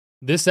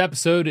This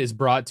episode is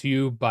brought to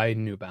you by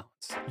New Balance.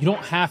 You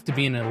don't have to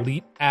be an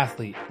elite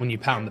athlete when you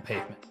pound the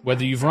pavement.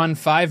 Whether you've run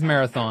 5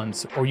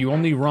 marathons or you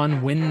only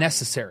run when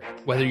necessary,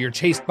 whether you're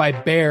chased by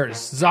bears,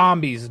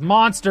 zombies,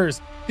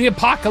 monsters, the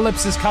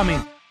apocalypse is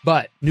coming.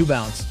 But New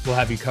Balance will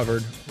have you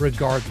covered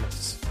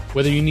regardless.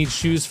 Whether you need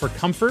shoes for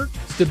comfort,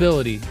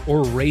 stability,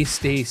 or race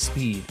day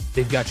speed,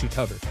 they've got you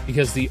covered.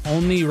 Because the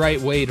only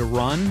right way to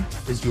run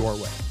is your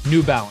way.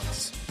 New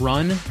Balance.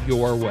 Run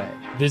your way.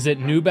 Visit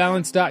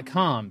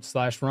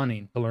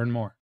newbalance.com/running to learn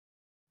more.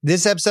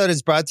 This episode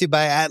is brought to you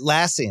by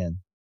Atlassian.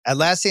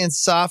 Atlassian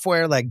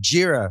software like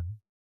Jira,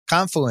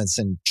 Confluence,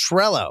 and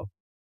Trello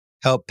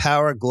help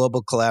power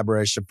global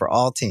collaboration for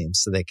all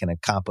teams so they can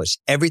accomplish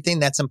everything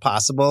that's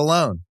impossible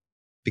alone.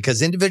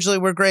 Because individually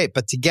we're great,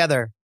 but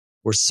together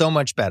we're so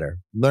much better.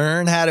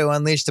 Learn how to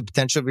unleash the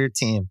potential of your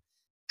team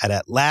at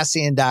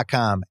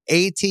Atlassian.com.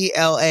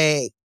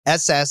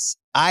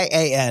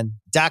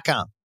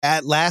 Atlassian.com.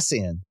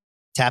 Atlassian.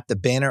 Tap the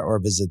banner or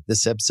visit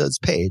this episode's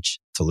page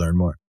to learn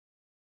more.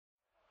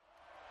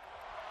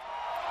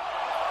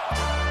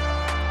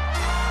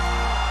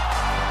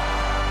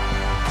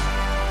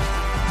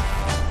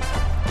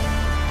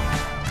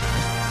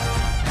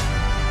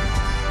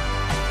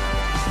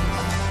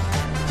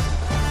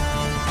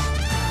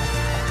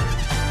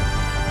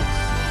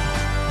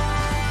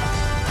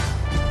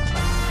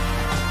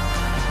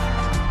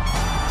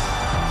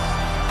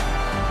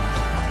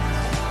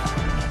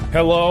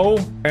 Hello,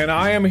 and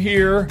I am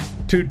here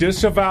to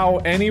disavow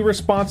any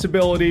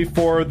responsibility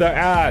for the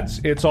ads.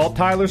 It's all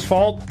Tyler's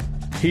fault.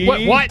 He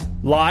What?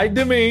 lied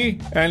to me,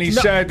 and he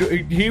said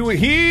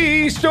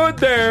he stood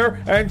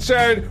there and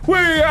said, "We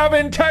have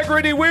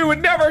integrity. We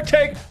would never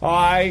take."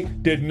 I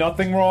did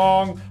nothing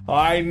wrong.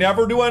 I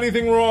never do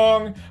anything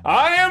wrong.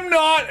 I am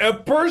not a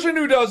person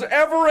who does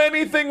ever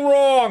anything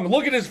wrong.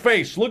 Look at his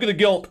face. Look at the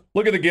guilt.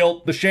 Look at the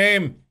guilt. The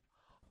shame.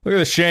 Look at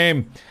the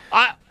shame.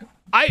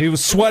 He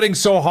was sweating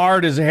so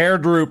hard his hair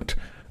drooped.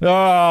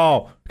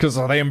 Oh, because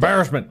of the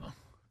embarrassment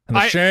and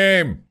the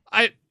shame.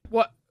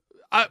 What?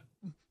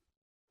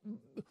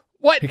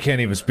 He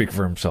can't even speak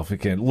for himself. He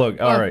can't. Look,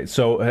 all right.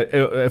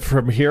 So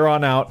from here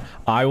on out,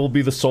 I will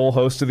be the sole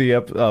host of the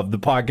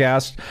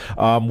podcast.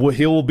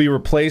 He will be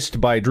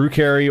replaced by Drew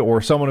Carey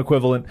or someone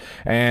equivalent,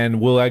 and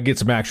we'll get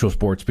some actual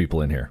sports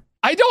people in here.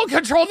 I don't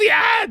control the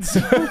ads!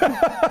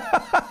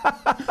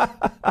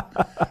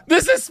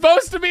 This is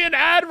supposed to be an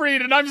ad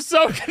read, and I'm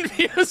so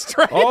confused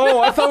right now.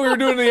 I thought we were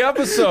doing the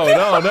episode.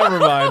 Oh, never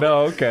mind.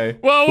 Oh, okay.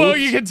 Well,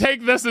 you can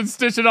take this and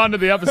stitch it onto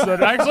the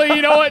episode. Actually,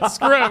 you know what?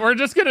 Screw it. We're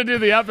just gonna do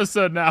the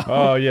episode now.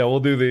 Oh yeah,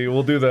 we'll do the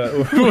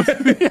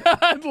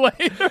ad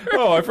later.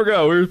 Oh, I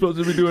forgot we were supposed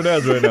to be doing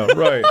ads right now.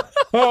 Right.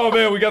 Oh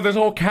man, we got this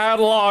whole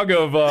catalog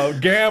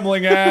of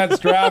gambling ads,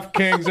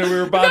 DraftKings that we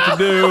were about to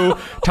do.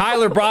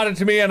 Tyler brought it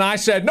to me, and I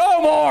said,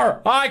 "No more!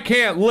 I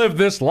can't live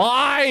this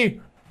lie."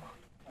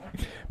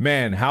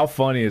 Man, how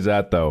funny is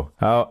that, though?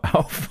 How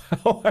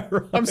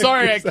ironic. I'm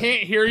sorry, I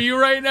can't hear you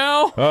right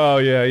now. Oh,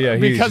 yeah.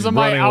 Because of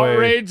my away.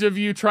 outrage of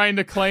you trying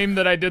to claim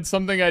that I did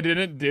something I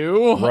didn't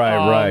do.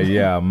 Right,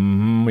 yeah.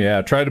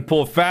 Yeah, tried to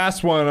pull a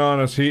fast one on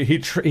us.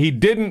 He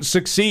didn't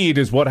succeed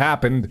is what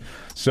happened.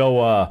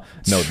 So,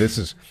 no, this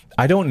is...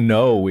 I don't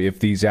know if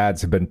these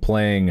ads have been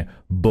playing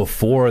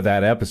before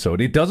that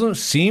episode. It doesn't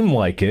seem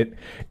like it.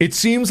 It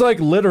seems like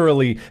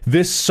literally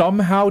this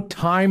somehow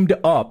timed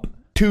up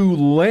to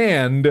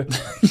land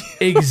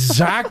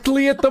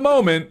exactly at the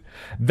moment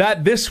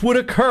that this would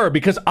occur,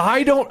 because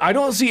I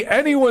don't see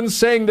anyone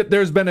saying that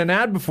there's been an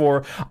ad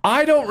before.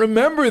 I don't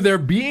remember there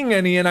being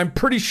any, and I'm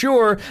pretty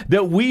sure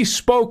that we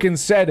spoke and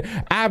said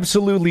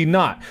absolutely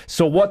not.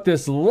 So what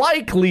this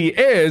likely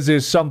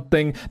is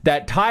something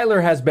that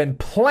Tyler has been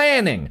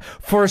planning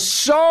for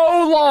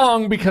so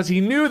long because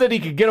he knew that he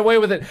could get away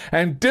with it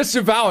and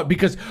disavow it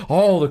because,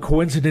 the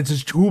coincidence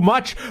is too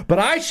much. But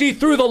I see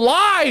through the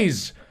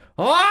lies.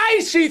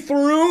 I see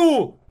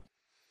through.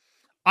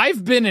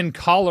 I've been in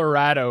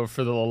Colorado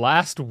for the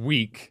last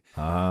week.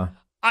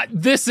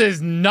 This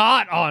is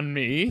not on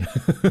me.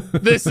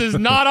 This is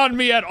not on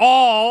me at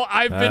all.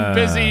 I've been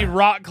busy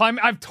rock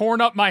climbing. I've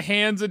torn up my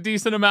hands a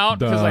decent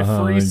amount because I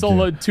free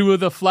soloed 2 of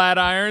the flat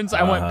irons.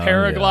 I went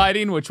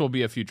paragliding, which will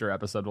be a future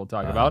episode we'll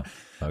talk about.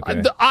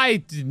 Okay.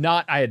 I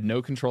had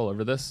no control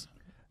over this.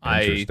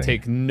 I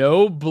take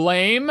no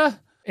blame.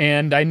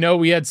 And I know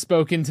we had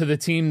spoken to the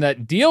team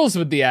that deals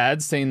with the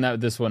ads saying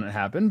that this wouldn't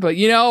happen. But,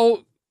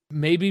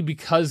 maybe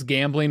because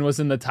gambling was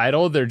in the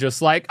title, they're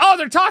just like,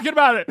 they're talking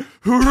about it.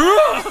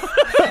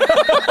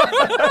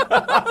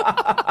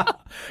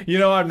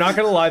 I'm not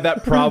going to lie,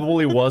 that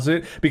probably was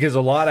it, because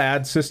a lot of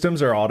ad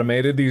systems are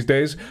automated these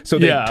days. So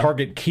they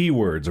target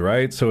keywords,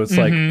 right? So it's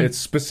like, it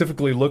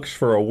specifically looks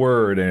for a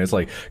word, and it's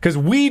like, because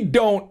we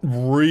don't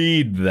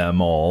read them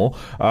all.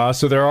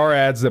 So there are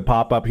ads that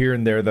pop up here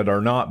and there that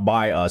are not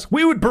by us.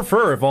 We would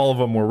prefer if all of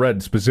them were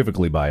read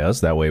specifically by us.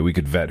 That way we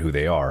could vet who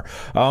they are.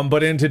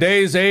 But in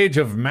today's age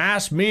of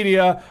mass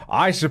media,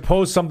 I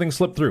suppose something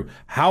slipped through.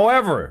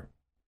 However,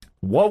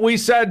 What we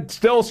said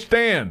still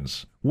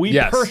stands. We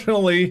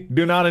personally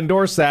do not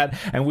endorse that,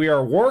 and we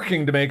are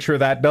working to make sure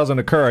that doesn't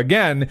occur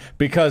again,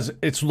 because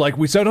it's like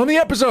we said on the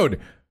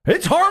episode,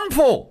 it's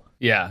harmful.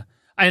 Yeah.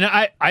 And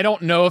I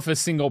don't know if a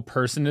single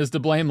person is to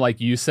blame. Like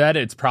you said,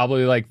 it's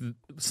probably like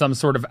some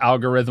sort of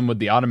algorithm with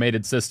the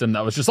automated system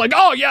that was just like,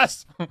 oh,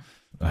 yes.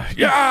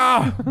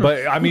 Yeah.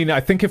 But I mean, I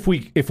think if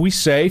we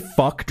say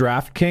fuck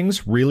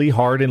DraftKings really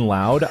hard and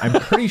loud, I'm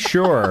pretty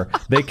sure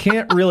they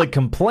can't really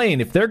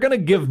complain. If they're going to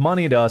give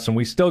money to us and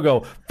we still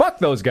go, fuck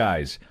those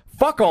guys,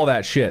 fuck all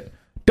that shit,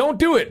 don't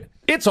do it,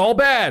 it's all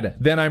bad,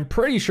 then I'm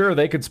pretty sure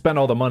they could spend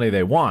all the money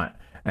they want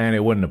and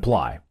it wouldn't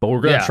apply. But we're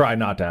going to try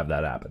not to have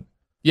that happen.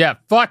 Yeah,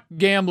 fuck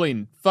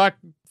gambling, fuck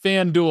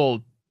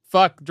FanDuel,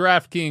 fuck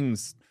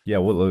DraftKings. Yeah,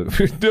 well,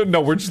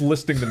 no, we're just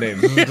listing the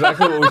names. This is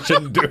exactly what we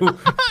shouldn't do.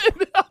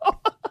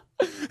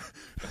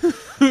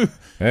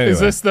 Anyway. Is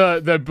this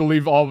the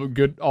believe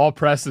all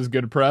press is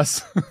good press?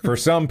 For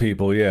some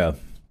people, yeah.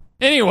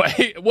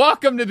 Anyway,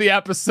 welcome to the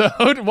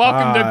episode.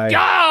 Welcome to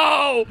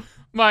Go,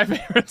 my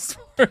favorite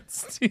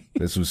sports team.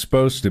 This was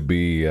supposed to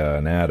be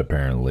an ad,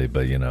 apparently,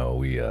 but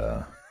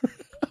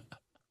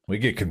we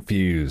get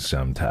confused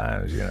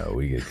sometimes,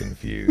 we get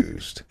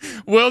confused.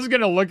 Will's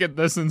going to look at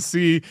this and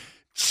see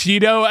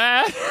Cheeto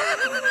ad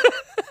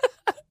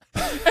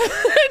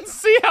and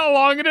see how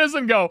long it is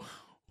and go,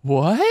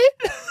 what?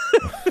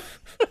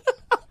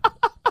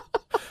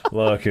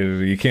 Look,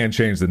 you can't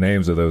change the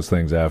names of those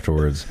things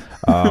afterwards.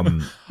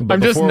 I'm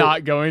just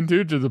not going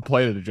to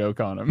play the joke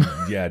on him.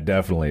 Yeah,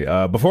 definitely.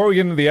 Before we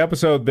get into the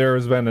episode, there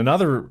has been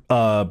another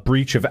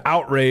breach of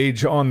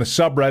outrage on the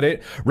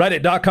subreddit,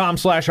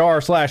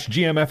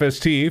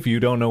 reddit.com/r/GMFST, if you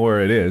don't know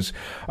where it is.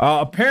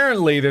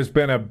 Apparently, there's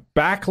been a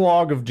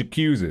backlog of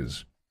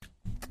jacuzzis.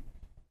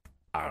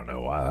 I don't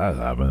know why that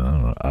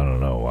happened. I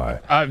don't know why.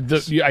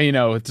 It's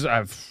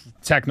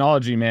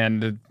technology,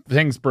 man. The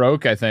thing's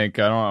broke, I think.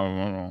 I don't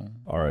know.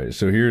 All right,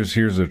 so here's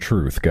the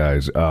truth,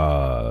 guys.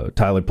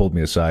 Tyler pulled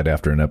me aside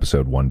after an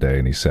episode one day,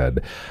 and he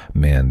said,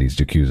 man, these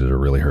jacuzzis are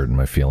really hurting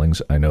my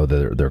feelings. I know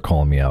that they're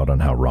calling me out on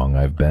how wrong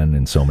I've been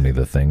in so many of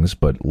the things,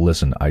 but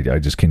listen, I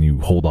just, can you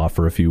hold off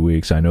for a few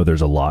weeks? I know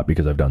there's a lot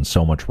because I've done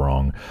so much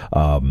wrong,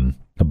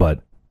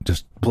 but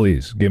just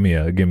please give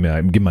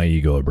my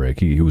ego a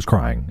break. He was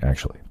crying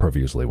actually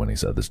profusely when he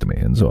said this to me,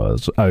 and so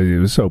it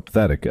was so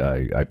pathetic.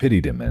 I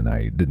pitied him, and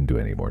I didn't do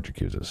any more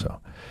jacuzzis. So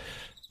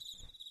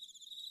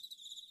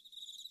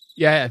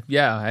yeah,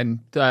 and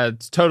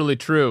it's totally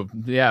true.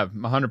 Yeah,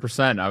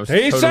 100%. I was. He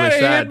totally said it.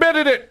 sad. He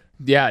admitted it.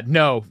 Yeah,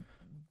 no,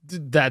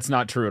 that's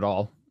not true at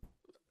all.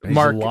 He's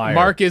a liar.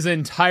 Mark is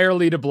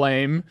entirely to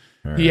blame.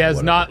 He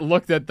has not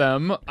looked at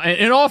them.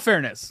 In all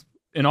fairness,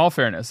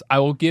 I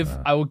will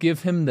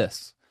give him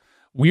this.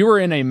 We were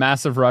in a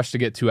massive rush to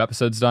get 2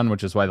 episodes done,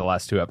 which is why the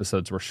last 2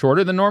 episodes were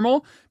shorter than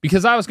normal,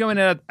 because I was going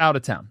out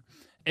of town.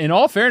 In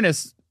all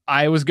fairness,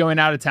 I was going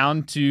out of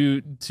town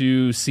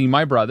to see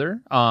my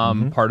brother.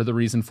 Part of the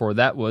reason for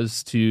that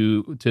was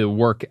to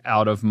work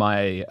out of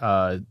my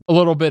a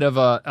little bit of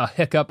a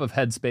hiccup of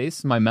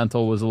headspace. My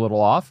mental was a little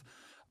off,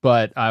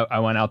 but I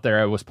went out there.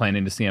 I was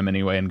planning to see him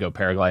anyway and go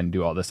paraglide and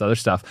do all this other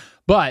stuff,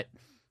 but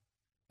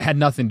had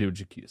nothing to do with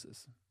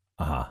jacuzzis.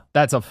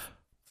 That's a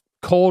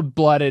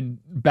cold-blooded,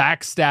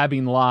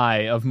 backstabbing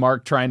lie of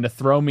Mark trying to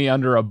throw me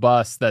under a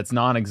bus that's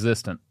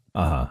non-existent.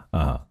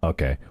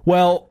 Okay.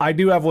 Well, I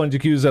do have one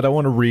jacuzzi that I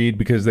want to read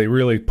because they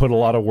really put a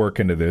lot of work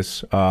into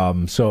this.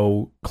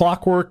 So,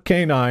 Clockwork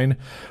K9,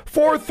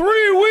 for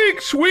 3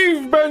 weeks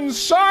we've been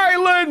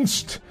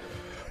silenced.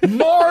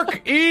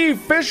 Mark E.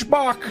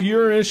 Fishbach,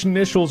 your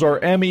initials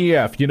are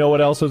MEF. You know what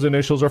else those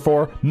initials are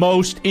for?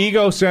 Most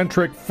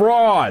egocentric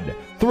fraud.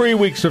 3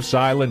 weeks of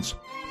silence.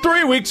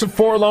 3 weeks of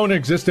forlorn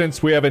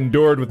existence we have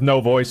endured with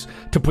no voice.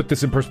 To put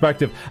this in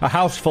perspective, a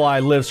housefly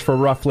lives for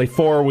roughly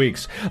 4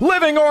 weeks.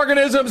 Living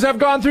organisms have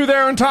gone through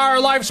their entire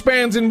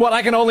lifespans in what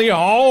I can only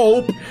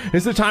hope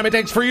is the time it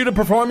takes for you to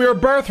perform your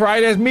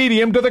birthright as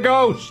medium to the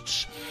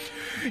ghosts.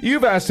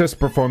 You've asked us to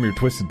perform your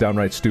twisted,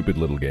 downright stupid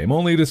little game,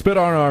 only to spit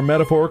on our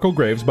metaphorical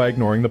graves by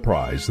ignoring the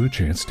prize, the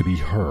chance to be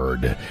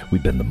heard.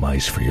 We've been the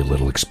mice for your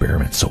little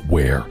experiment, so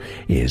where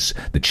is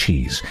the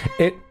cheese?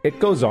 It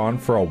goes on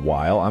for a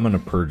while. I'm going to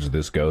purge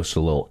this ghost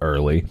a little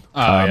early.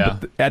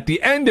 But at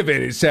the end of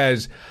it, it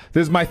says,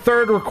 this is my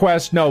third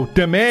request, no,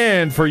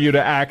 demand for you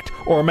to act,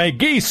 or may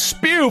geese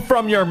spew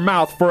from your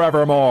mouth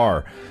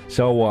forevermore.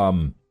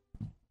 So,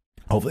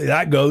 hopefully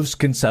that ghost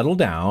can settle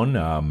down,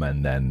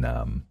 and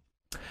then,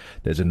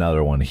 there's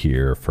another one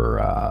here for,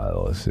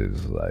 this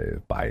is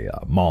by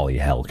Molly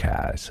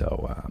Hellcat.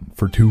 So,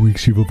 for 2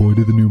 weeks you've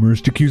avoided the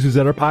numerous jacuzzis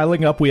that are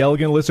piling up. We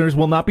elegant listeners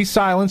will not be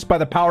silenced by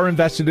the power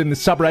invested in the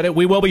subreddit.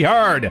 We will be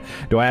heard.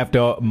 Do I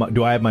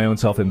have my own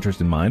self-interest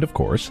in mind? Of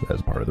course.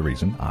 That's part of the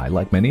reason I,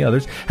 like many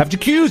others, have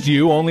jacuzzed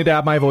you only to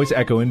have my voice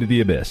echo into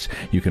the abyss.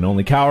 You can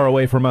only cower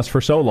away from us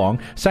for so long.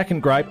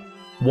 Second gripe,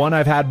 one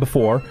I've had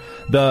before.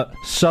 The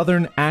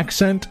Southern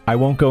accent, I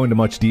won't go into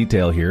much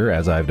detail here,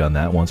 as I've done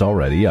that once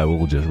already. I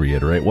will just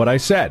reiterate what I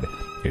said.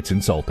 It's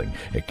insulting.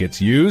 It gets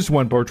used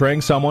when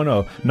portraying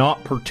someone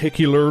not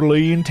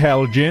particularly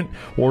intelligent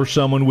or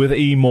someone with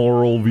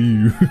immoral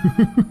views.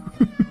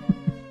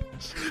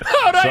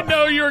 How'd I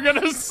know you were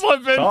going to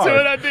slip into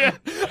it at the end?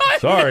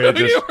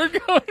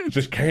 It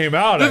just came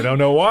out. I don't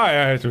know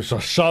why. It's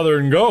a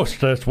Southern ghost.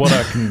 That's what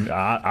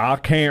I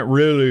can't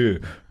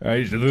really.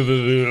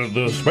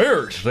 The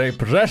spirits, they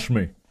possess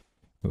me.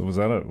 Was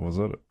that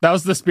it? That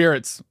was the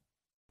spirits.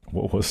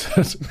 What was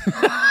it?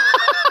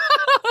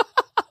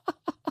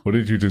 What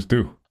did you just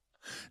do?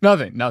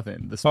 Nothing.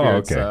 The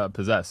spirits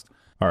possessed.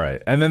 All right.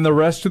 And then the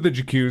rest of the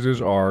Jacuzas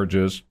are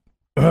just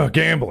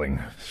gambling.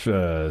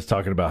 It's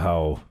talking about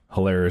how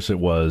hilarious it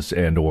was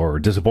and or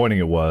disappointing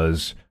it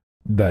was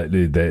that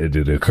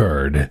it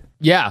occurred.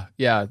 Yeah.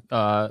 A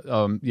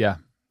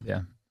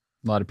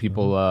lot of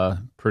people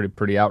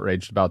pretty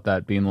outraged about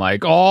that, being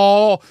like,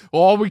 oh,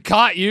 we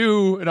caught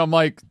you. And I'm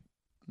like,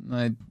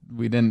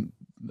 we didn't.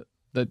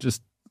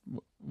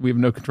 We have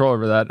no control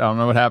over that. I don't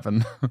know what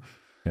happened.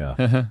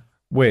 Yeah.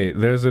 Wait,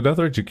 there's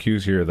another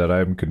Jacuzzi here that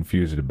I'm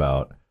confused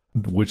about,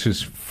 which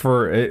is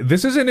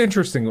this is an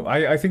interesting,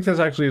 I think this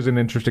actually is an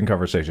interesting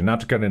conversation, not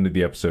to cut into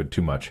the episode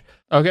too much.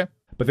 Okay.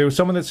 But there was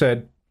someone that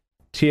said,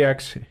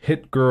 TX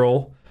hit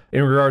girl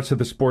in regards to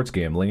the sports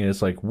gambling. And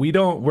it's like,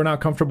 we're not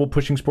comfortable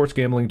pushing sports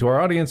gambling to our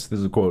audience. This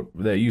is a quote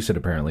that you said,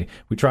 apparently.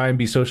 We try and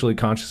be socially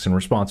conscious and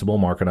responsible.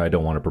 Mark and I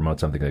don't want to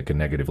promote something that can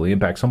negatively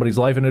impact somebody's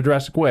life in a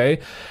drastic way.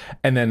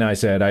 And then I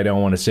said, I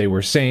don't want to say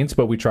we're saints,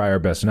 but we try our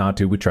best not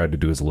to. We try to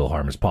do as little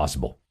harm as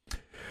possible.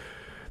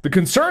 The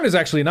concern is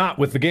actually not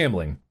with the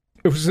gambling.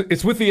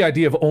 It's with the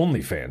idea of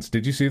OnlyFans.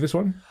 Did you see this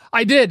one?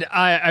 I did.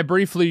 I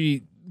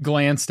briefly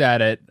glanced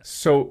at it.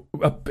 So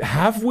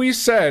have we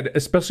said,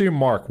 especially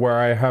Mark, where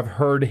I have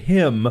heard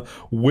him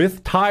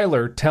with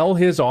Tyler tell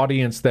his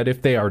audience that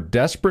if they are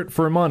desperate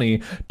for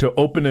money to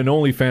open an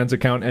OnlyFans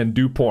account and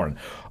do porn?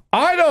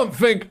 I don't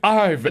think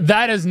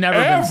that has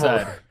never been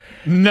said.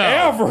 No.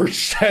 Ever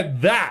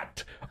said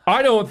that.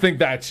 I don't think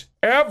that's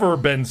ever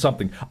been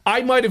something.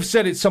 I might have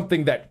said it's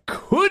something that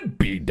could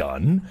be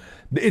done.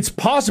 It's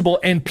possible,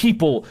 and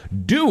people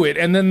do it.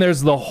 And then there's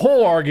the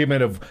whole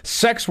argument of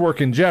sex work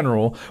in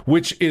general,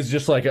 which is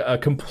just like a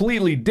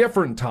completely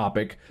different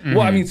topic. Mm-hmm.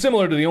 Well, I mean,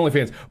 similar to the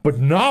OnlyFans, but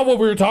not what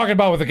we were talking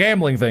about with the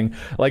gambling thing.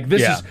 Like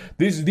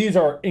these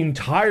are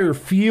entire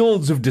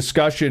fields of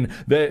discussion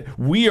that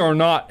we are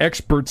not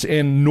experts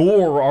in,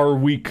 nor are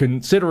we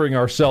considering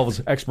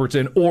ourselves experts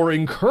in, or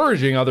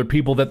encouraging other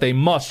people that they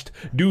must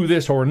do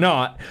this or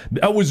not.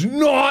 That was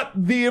not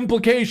the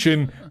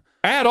implication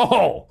at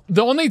all.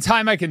 The only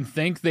time I can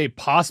think they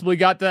possibly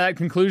got to that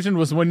conclusion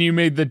was when you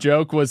made the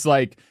joke was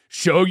like,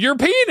 show your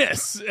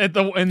penis in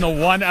the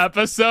one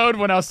episode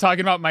when I was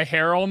talking about my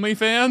hair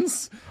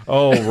OnlyFans.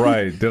 Oh,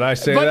 right. Did I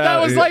say that? But that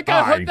was like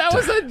that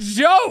was a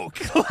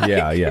joke.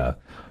 Like,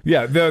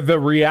 yeah. The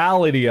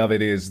reality of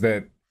it is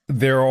that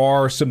there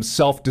are some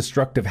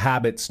self-destructive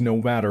habits no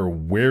matter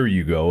where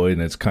you go, and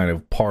it's kind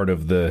of part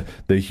of the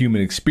human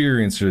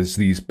experience. There's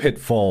these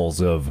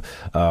pitfalls of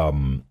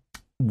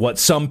what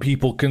some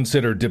people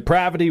consider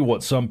depravity,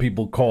 what some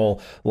people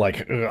call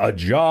like a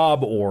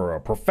job or a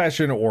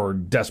profession or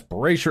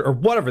desperation or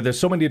whatever. There's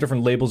so many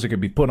different labels that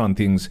could be put on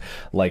things,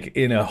 like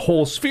in a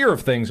whole sphere of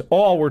things.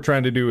 All we're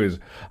trying to do is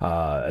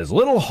as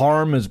little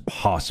harm as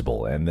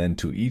possible, and then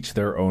to each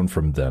their own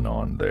from then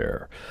on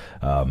there.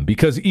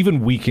 Because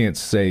even we can't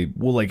say,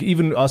 well, like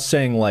even us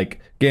saying like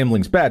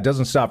gambling's bad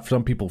doesn't stop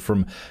some people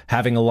from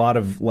having a lot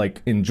of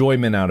like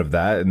enjoyment out of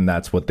that, and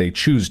that's what they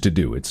choose to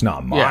do. It's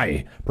not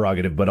my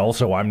prerogative, but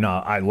also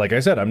like I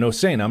said, I'm no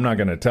saint. I'm not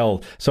going to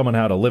tell someone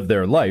how to live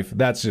their life.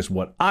 That's just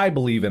what I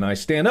believe, and I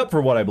stand up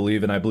for what I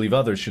believe, and I believe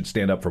others should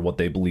stand up for what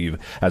they believe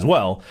as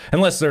well,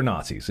 unless they're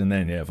Nazis, and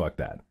then fuck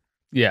that.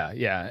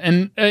 Yeah.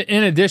 And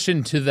in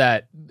addition to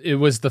that, it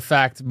was the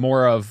fact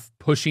more of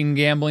pushing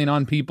gambling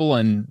on people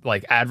and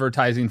like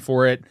advertising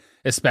for it,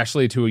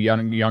 especially to a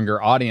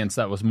younger audience.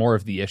 That was more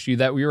of the issue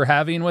that we were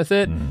having with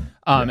it,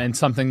 and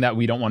something that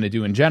we don't want to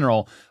do in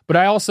general. But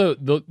I also,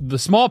 the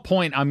small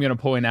point I'm going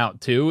to point out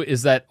too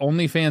is that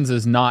OnlyFans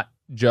is not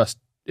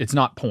it's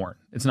not porn.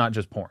 It's not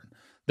just porn.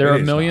 There are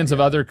millions of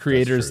other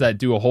creators that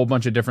do a whole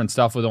bunch of different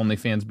stuff with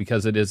OnlyFans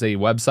because it is a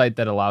website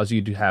that allows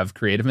you to have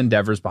creative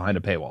endeavors behind a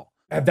paywall.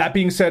 That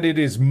being said, it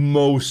is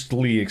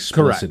mostly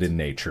explicit in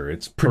nature.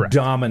 It's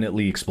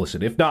predominantly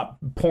explicit. If not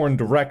porn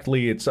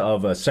directly, it's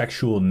of a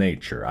sexual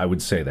nature. I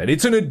would say that.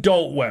 It's an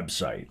adult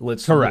website.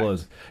 Let's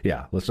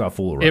not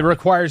fool around. It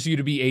requires you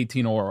to be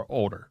 18 or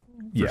older.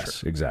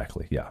 Yes,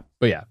 exactly. Yeah.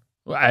 But yeah,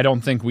 I don't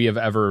think we have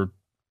ever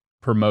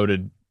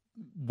promoted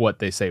what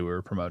they say we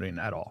were promoting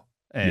at all.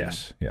 And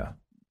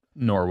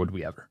nor would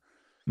we ever.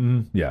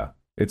 Yeah.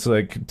 It's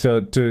like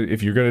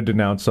if you're going to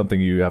denounce something,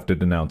 you have to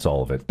denounce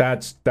all of it.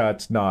 That's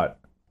not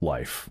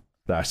life.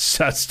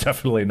 That's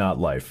definitely not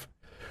life.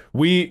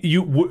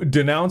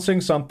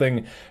 Denouncing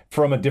something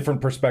from a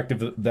different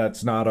perspective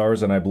that's not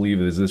ours, and I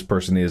believe as this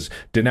person is,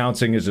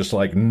 denouncing is just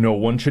like no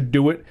one should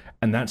do it,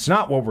 and that's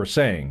not what we're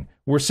saying.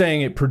 We're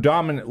saying it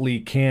predominantly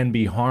can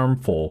be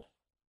harmful,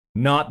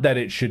 not that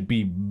it should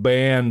be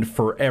banned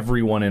for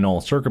everyone in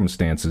all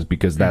circumstances,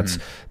 because that's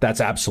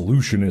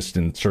absolutionist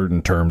in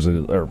certain terms.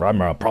 Or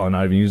I'm probably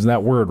not even using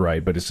that word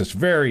right, but it's just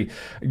very,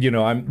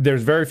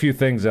 there's very few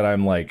things that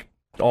I'm like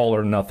all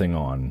or nothing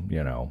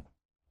on,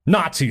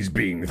 Nazis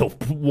being the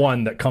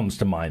one that comes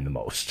to mind the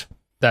most.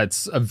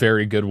 That's a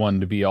very good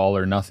one to be all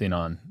or nothing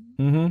on.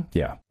 Mm-hmm.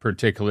 Yeah.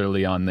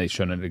 Particularly on they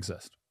shouldn't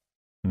exist.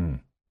 Mm.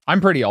 I'm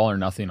pretty all or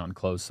nothing on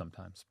clothes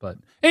sometimes. But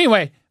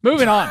anyway,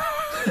 moving on.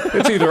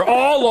 It's either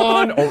all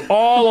on or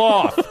all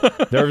off.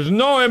 There's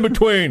no in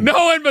between.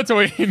 No in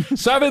between.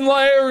 7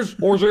 layers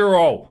or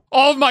 0.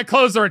 All of my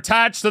clothes are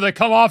attached so they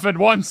come off in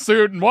one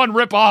suit and one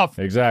rip off.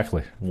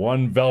 Exactly.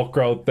 One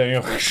Velcro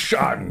thing.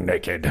 Shot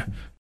naked.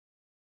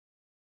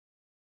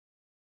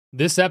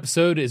 This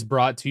episode is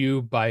brought to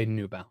you by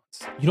New Balance.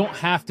 You don't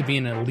have to be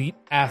an elite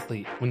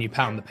athlete when you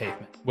pound the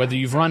pavement. Whether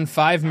you've run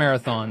 5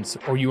 marathons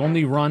or you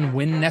only run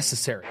when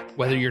necessary,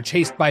 whether you're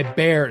chased by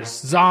bears,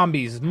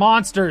 zombies,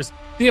 monsters,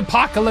 the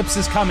apocalypse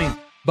is coming.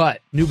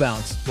 But New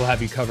Balance will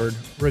have you covered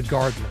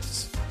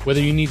regardless.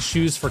 Whether you need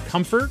shoes for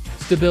comfort,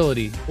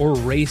 stability, or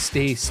race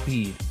day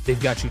speed,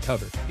 they've got you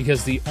covered.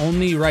 Because the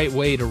only right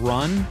way to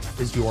run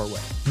is your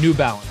way. New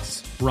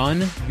Balance.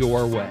 Run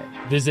your way.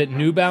 Visit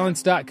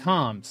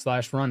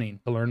newbalance.com/running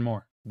to learn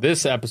more.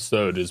 This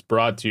episode is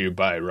brought to you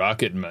by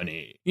Rocket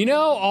Money. You know,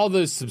 all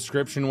those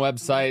subscription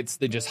websites,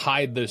 they just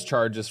hide those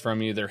charges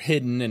from you. They're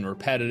hidden and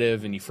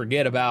repetitive and you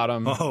forget about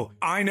them. Oh,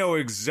 I know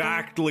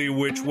exactly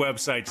which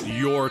websites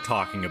you're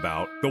talking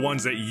about. The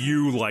ones that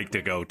you like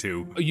to go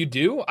to. Oh, you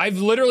do? I've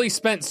literally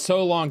spent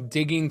so long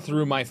digging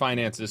through my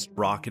finances.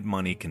 Rocket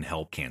Money can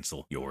help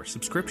cancel your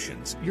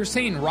subscriptions. You're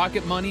saying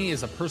Rocket Money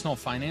is a personal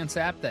finance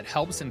app that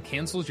helps and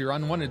cancels your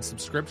unwanted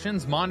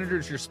subscriptions,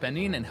 monitors your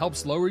spending, and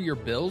helps lower your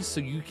bills so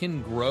you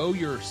can grow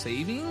your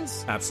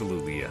savings?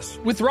 Absolutely, yes.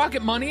 With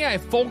Rocket Money, I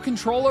have full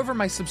control over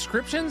my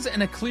subscriptions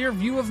and a clear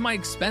view of my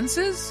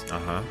expenses?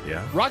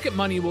 Yeah. Rocket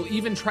Money will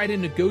even try to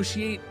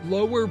negotiate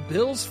lower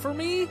bills for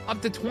me,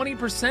 up to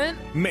 20%?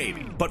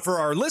 Maybe. But for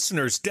our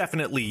listeners,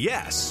 definitely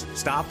yes.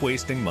 Stop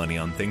wasting money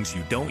on things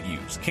you don't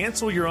use.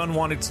 Cancel your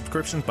unwanted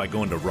subscriptions by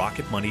going to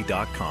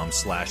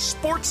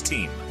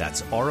rocketmoney.com/sportsteam.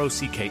 That's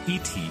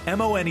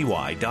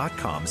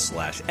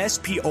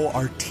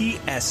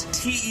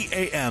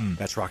ROCKETMONEY.com/SPORTSTEAM.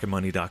 That's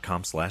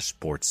rocketmoney.com/sportsteam.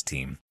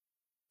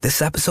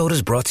 This episode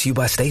is brought to you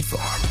by State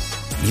Farm.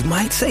 You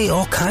might say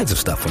all kinds of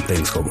stuff when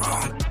things go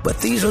wrong,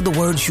 but these are the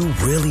words you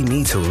really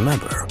need to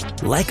remember.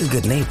 Like a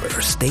good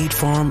neighbor, State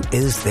Farm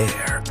is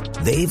there.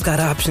 They've got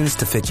options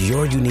to fit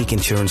your unique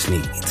insurance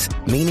needs,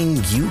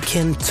 meaning you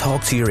can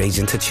talk to your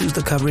agent to choose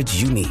the coverage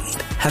you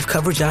need, have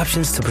coverage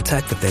options to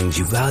protect the things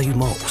you value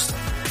most,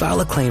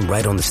 file a claim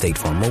right on the State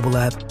Farm mobile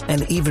app,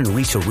 and even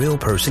reach a real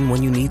person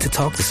when you need to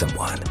talk to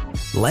someone.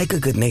 Like a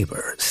good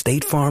neighbor,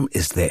 State Farm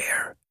is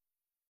there.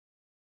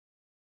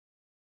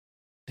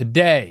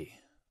 Today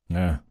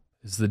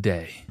is the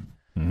day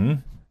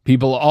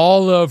people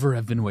all over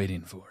have been waiting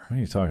for. Why are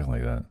you talking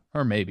like that?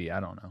 Or maybe, I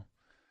don't know.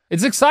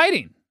 It's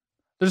exciting.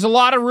 There's a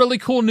lot of really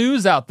cool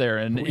news out there.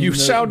 And you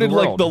sounded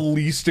like the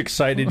least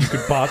excited you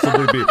could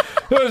possibly be.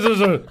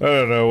 I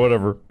don't know,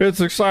 whatever.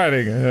 It's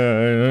exciting.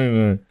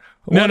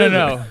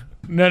 No.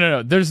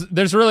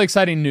 There's really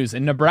exciting news.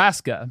 In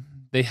Nebraska,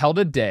 they held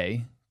a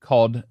day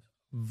called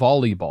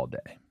Volleyball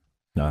Day.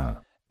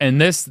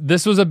 And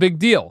this was a big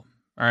deal.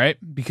 All right,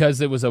 because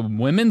it was a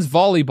women's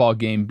volleyball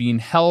game being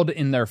held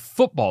in their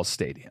football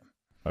stadium.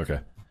 Okay.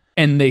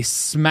 And they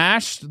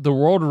smashed the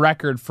world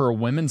record for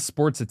women's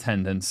sports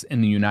attendance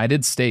in the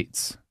United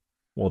States.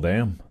 Well,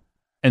 damn.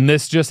 And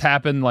this just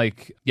happened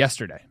like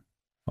yesterday.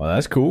 Well,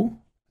 that's cool.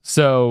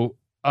 So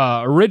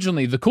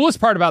originally, the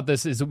coolest part about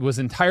this is it was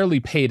entirely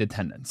paid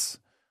attendance.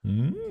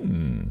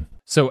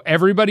 So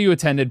everybody who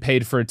attended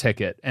paid for a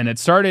ticket. And it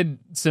started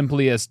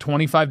simply as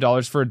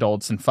 $25 for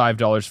adults and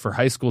 $5 for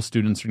high school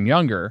students and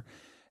younger.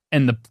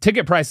 And the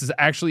ticket prices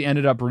actually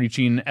ended up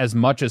reaching as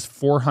much as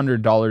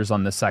 $400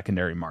 on the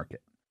secondary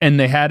market. And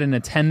they had an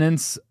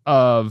attendance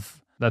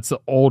of, that's the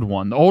old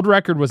one. The old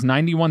record was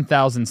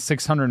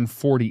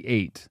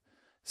 91,648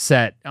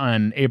 set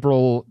on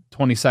April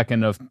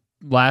 22nd of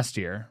last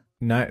year.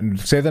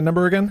 Say that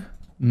number again?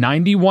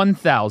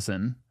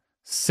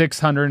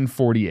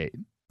 91,648.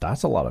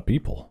 That's a lot of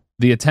people.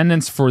 The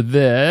attendance for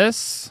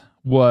this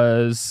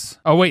was,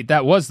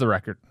 that was the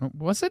record.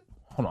 Was it?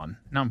 Hold on.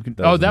 Now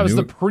that was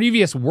the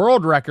previous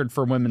world record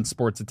for women's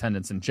sports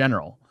attendance in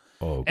general.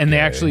 Okay. And they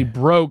actually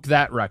broke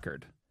that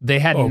record. They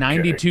had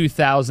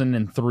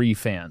 92,003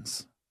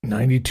 fans.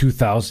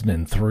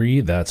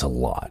 92,003? That's a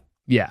lot.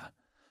 Yeah.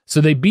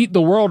 So they beat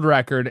the world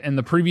record, and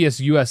the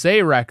previous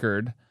USA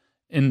record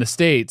in the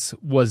States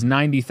was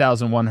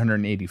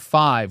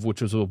 90,185,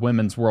 which was a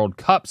Women's World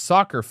Cup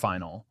soccer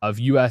final of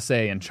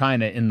USA and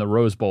China in the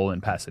Rose Bowl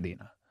in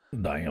Pasadena.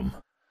 Damn.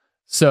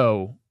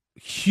 So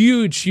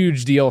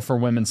huge deal for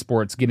women's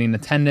sports. Getting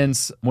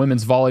attendance,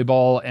 women's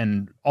volleyball,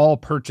 and all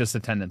purchase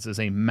attendance is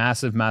a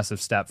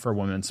massive step for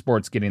women's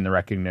sports getting the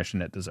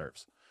recognition it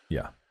deserves.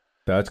 Yeah,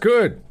 that's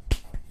good.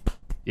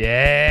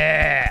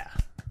 Yeah.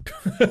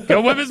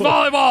 Go women's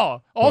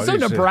volleyball. Also,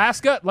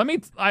 Nebraska.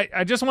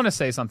 I just want to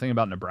say something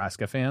about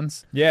Nebraska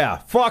fans. Yeah,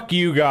 fuck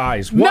you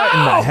guys. What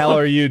in the hell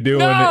are you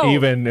doing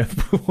even?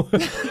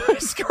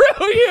 Screw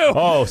you.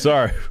 Oh,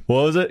 sorry.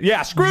 What was it?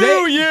 Yeah,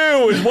 screw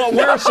you is what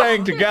we're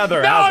saying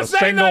together as a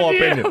single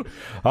opinion.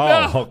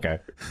 Okay.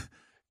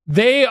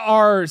 They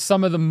are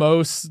some of the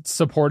most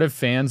supportive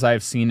fans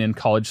I've seen in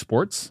college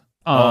sports.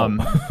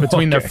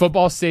 Between their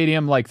football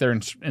stadium, like they're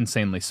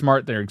insanely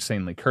smart, they're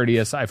insanely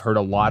courteous. I've heard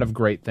a lot of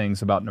great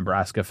things about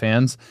Nebraska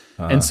fans.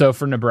 And so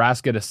for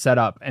Nebraska to set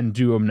up and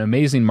do an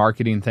amazing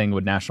marketing thing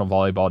with National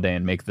Volleyball Day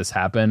and make this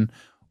happen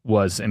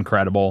was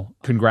incredible.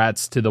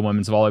 Congrats to the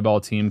women's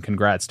volleyball team.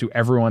 Congrats to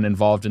everyone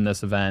involved in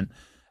this event.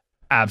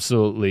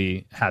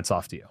 Absolutely hats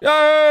off to you.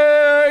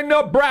 Yay,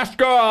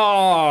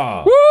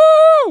 Nebraska!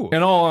 Woo!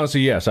 In all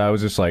honesty, yes, I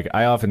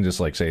often just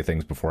say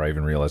things before I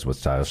even realize what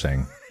Tyler's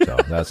saying. So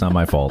that's not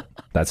my fault.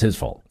 That's his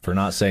fault for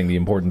not saying the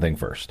important thing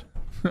first.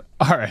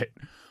 All right.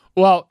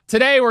 Well,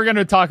 today we're going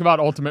to talk about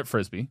Ultimate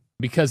Frisbee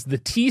because the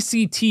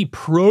TCT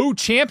Pro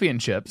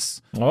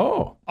Championships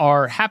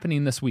are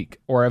happening this week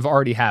or have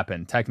already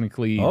happened.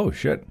 Technically. Oh,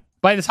 shit.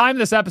 By the time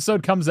this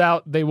episode comes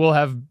out, they will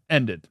have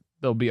ended.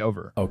 They'll be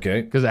over.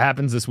 Okay. Because it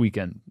happens this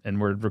weekend, and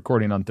we're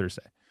recording on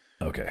Thursday.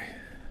 Okay.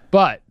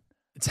 But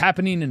it's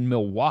happening in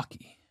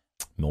Milwaukee.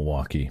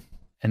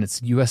 And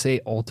it's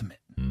USA Ultimate.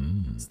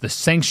 It's the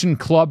Sanctioned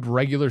Club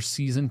regular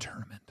season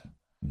tournament.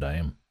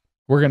 Damn.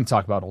 We're going to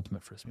talk about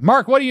Ultimate Frisbee.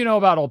 Mark, what do you know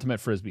about Ultimate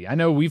Frisbee? I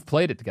know we've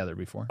played it together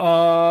before.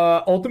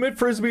 Ultimate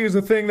Frisbee is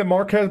a thing that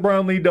Marquez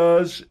Brownlee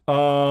does.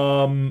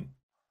 That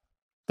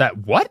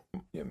what?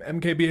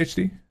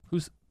 MKBHD.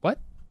 Who's what?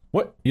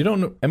 What? You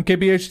don't know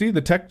MKBHD,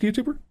 the tech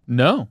YouTuber?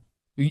 No.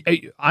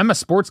 I'm a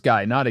sports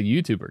guy, not a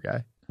YouTuber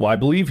guy. Well, I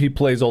believe he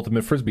plays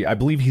Ultimate Frisbee. I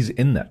believe he's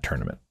in that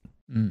tournament.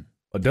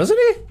 Doesn't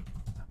he?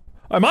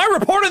 Am I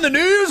reporting the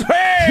news?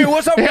 Hey,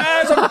 what's up,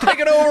 guys? I'm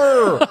taking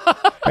over.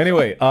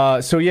 Anyway,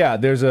 so yeah,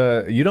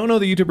 you don't know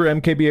the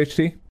YouTuber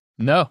MKBHD?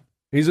 No.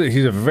 He's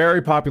a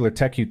very popular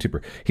tech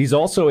YouTuber. He's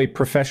also a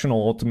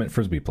professional Ultimate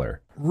Frisbee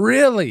player.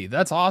 Really?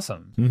 That's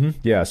awesome. Mm-hmm.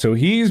 Yeah, so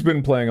he's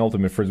been playing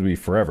Ultimate Frisbee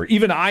forever.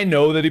 Even I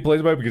know that he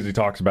plays about it because he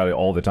talks about it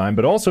all the time.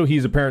 But also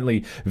he's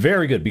apparently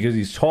very good because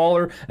he's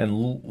taller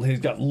and he's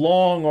got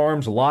long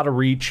arms, a lot of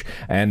reach.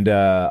 And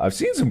I've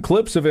seen some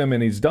clips of him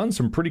and he's done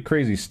some pretty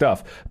crazy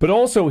stuff. But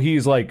also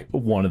he's like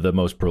one of the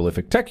most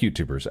prolific tech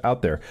YouTubers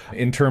out there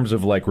in terms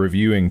of like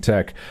reviewing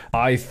tech.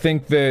 I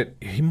think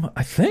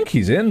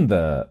he's in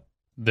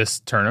this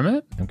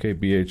tournament?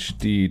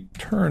 MKBHD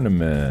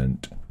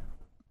tournament.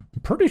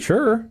 I'm pretty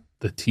sure.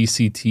 The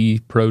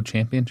TCT Pro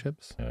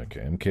Championships?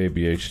 Okay,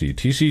 MKBHD.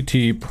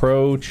 TCT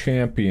Pro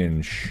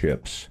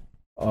Championships.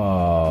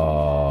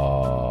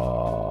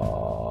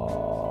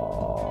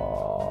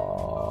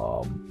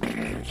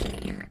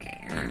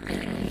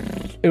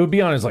 It would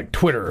be on his like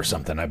Twitter or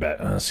something, I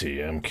bet. Let's see,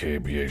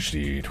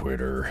 MKBHD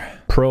Twitter.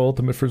 Pro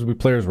Ultimate Frisbee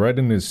players right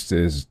in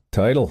his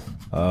title.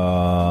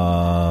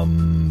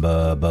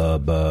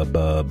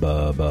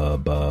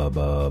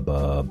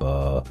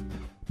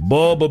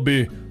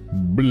 Bubba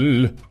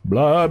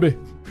blabby.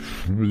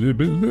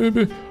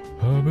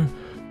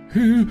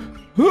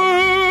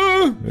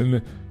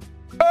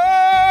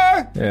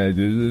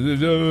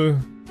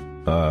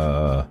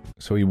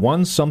 So he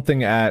won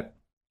something at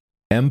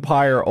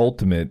Empire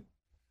Ultimate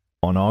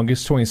on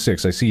August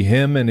 26th. I see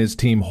him and his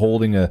team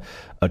holding a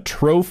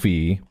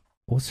trophy.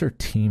 What's their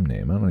team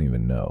name? I don't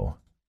even know.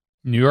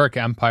 New York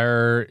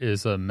Empire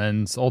is a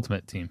men's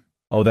ultimate team.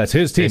 Oh, that's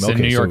his team. It's in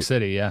New York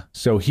City, yeah.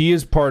 So he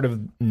is part of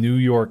New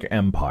York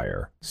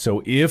Empire.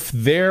 So if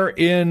they're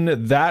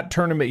in that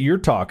tournament you're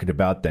talking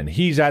about, then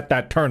he's at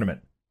that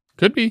tournament.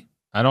 Could be.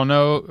 I don't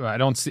know. I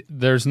don't see.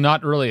 There's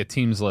not really a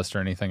teams list or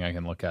anything I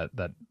can look at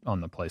that on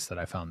the place that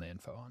I found the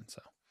info on.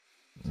 So,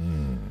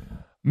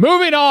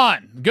 Moving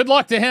on. Good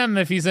luck to him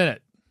if he's in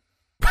it.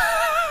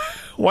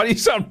 Why do you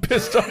sound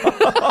pissed off?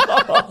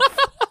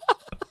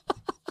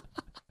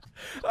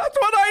 That's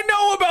what I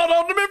know about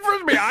Ultimate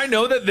Frisbee. I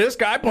know that this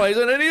guy plays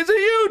in it. He's a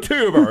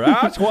YouTuber.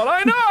 That's what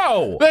I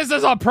know. This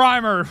is a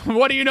primer.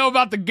 What do you know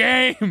about the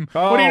game?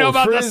 What do you know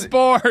about the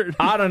sport?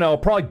 I don't know.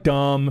 Probably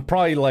dumb.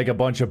 Probably like a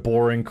bunch of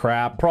boring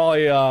crap.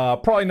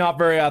 Probably not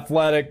very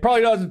athletic.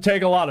 Probably doesn't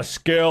take a lot of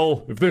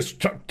skill. If this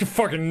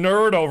fucking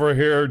nerd over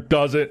here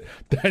does it,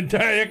 then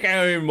I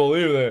can't even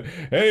believe that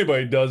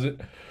anybody does it.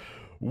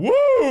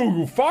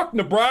 Woo! Fuck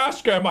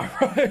Nebraska, am I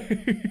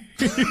right?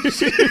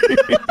 This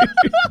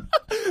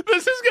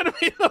is going to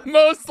be the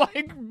most,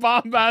 like,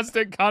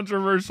 bombastic,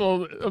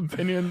 controversial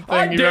opinion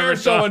thing you've ever dare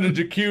someone done.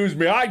 to accuse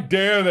me. I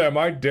dare them.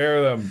 I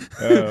don't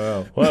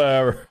know.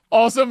 Whatever.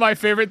 Also, my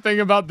favorite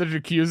thing about the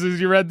Jacuzzas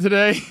you read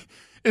today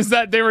is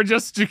that they were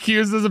just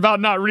excuses about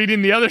not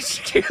reading the other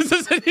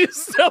excuses, and you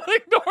still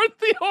ignored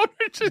the older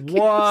excuses.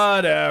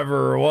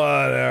 Whatever.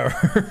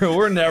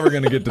 We're never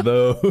going to get to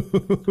those.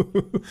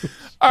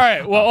 All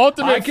right, well,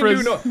 ultimate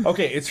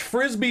Okay, it's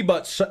Frisbee,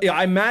 but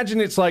I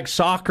imagine it's like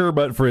soccer,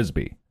 but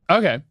Frisbee.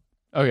 Okay.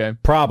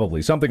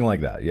 Probably, something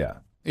like that, yeah.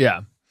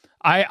 Yeah.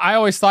 I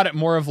always thought it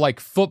more of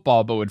like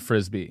football, but with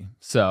Frisbee.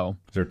 So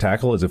is there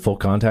tackle? Is it full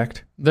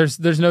contact? There's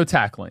no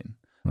tackling.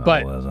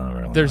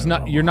 But there's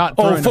not. You're not.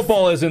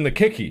 Football is in the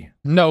kicky.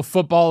 No,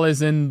 football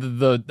is in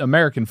the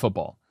American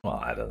football. Well,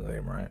 that doesn't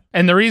seem right.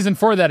 And the reason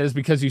for that is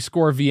because you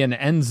score via an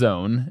end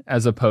zone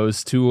as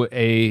opposed to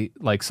a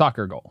like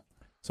soccer goal.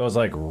 So it's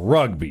like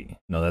rugby.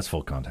 No, that's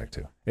full contact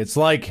too. It's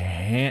like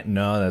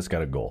no, that's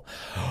got a goal.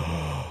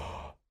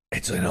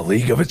 It's in a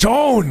league of its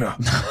own.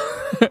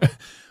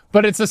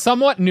 But it's a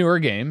somewhat newer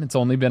game. It's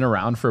only been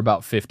around for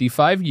about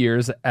 55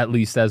 years, at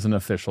least as an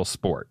official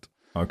sport.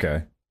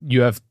 Okay.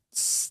 You have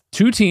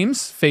 2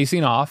 teams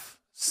facing off,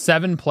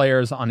 7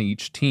 players on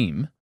each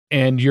team,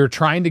 and you're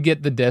trying to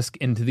get the disc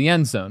into the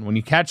end zone. When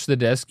you catch the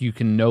disc, you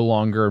can no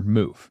longer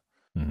move.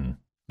 Mm-hmm.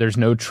 There's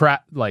no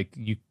trap, like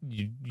you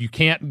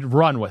can't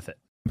run with it.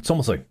 It's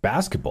almost like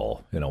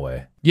basketball in a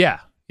way.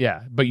 Yeah,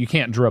 but you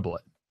can't dribble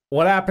it.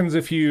 What happens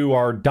if you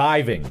are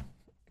diving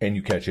and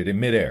you catch it in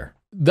midair?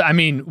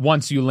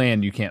 Once you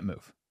land, you can't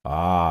move.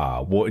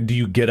 Do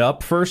you get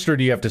up first or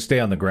do you have to stay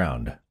on the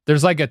ground?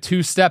 There's like a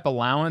 2-step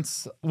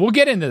allowance. We'll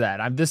get into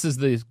that. This is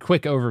the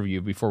quick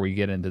overview before we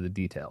get into the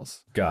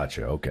details.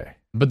 Gotcha. Okay.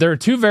 But there are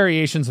 2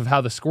 variations of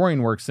how the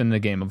scoring works in the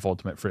game of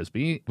Ultimate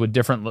Frisbee with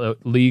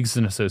different leagues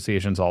and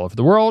associations all over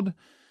the world,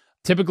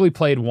 typically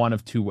played one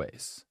of 2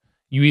 ways.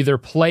 You either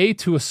play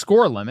to a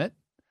score limit,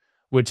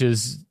 which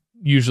is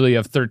usually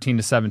of 13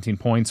 to 17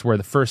 points, where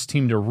the first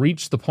team to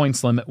reach the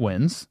points limit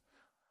wins.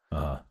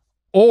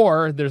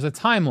 Or there's a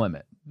time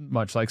limit,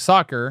 much like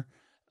soccer,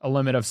 a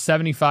limit of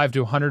 75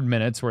 to 100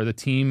 minutes where the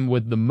team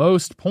with the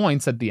most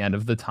points at the end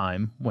of the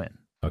time win.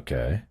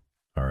 Okay.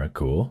 All right,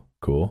 cool.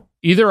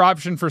 Either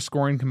option for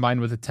scoring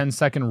combined with a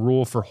 10-second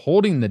rule for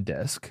holding the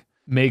disc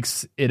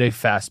makes it a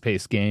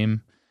fast-paced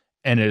game,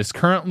 and it is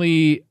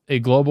currently a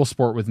global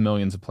sport with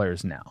millions of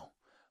players now.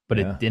 But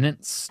It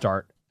didn't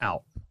start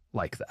out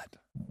like that.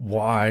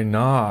 Why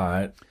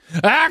not?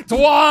 Act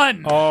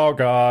 1! Oh,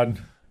 God.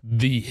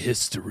 The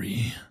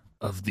history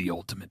of the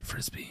Ultimate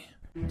Frisbee.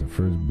 The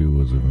Frisbee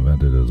was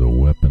invented as a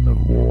weapon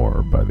of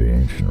war by the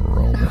ancient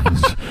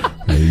Romans.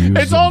 They used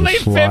It's them only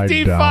to slide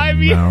 55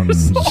 down years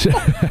mountains old.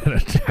 and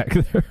attack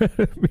their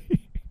enemies.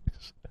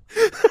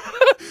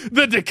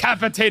 The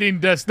decapitating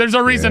disc. There's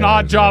a reason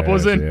Odd Job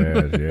was in.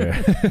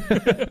 Yeah.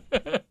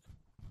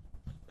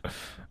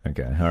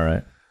 Okay, all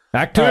right.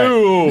 Act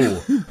 2!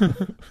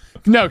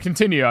 No,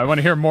 continue. I want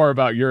to hear more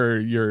about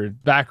your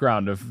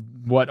background of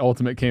what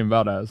Ultimate came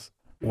about as.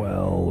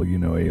 Well, you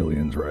know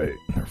aliens, right?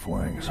 Their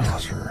flying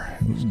saucer.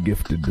 It was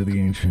gifted to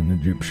the ancient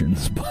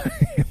Egyptians by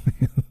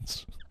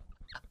aliens.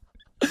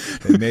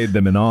 They made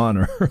them in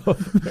honor of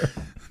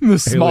the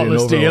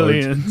smallest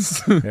alien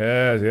aliens.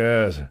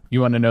 Yes.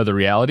 You want to know the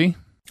reality?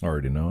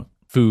 Already know it.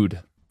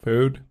 Food.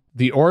 Food?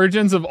 The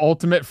origins of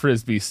Ultimate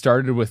Frisbee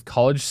started with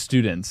college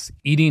students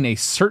eating a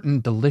certain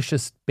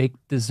delicious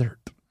baked dessert.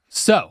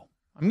 So,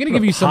 I'm going to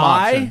give you some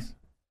options.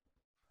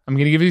 I'm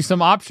going to give you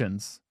some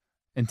options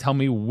and tell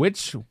me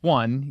which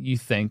one you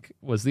think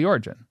was the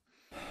origin.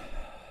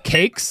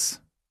 Cakes,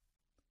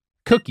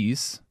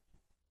 cookies,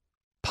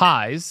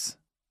 pies,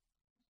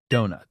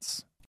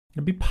 donuts.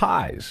 It'd be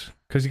pies,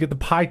 because you get the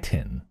pie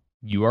tin.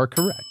 You are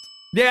correct.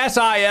 Yes,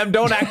 I am.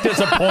 Don't act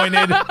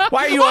disappointed.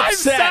 Why are you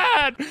upset?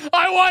 I'm sad.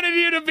 I wanted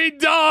you to be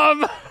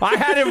dumb. I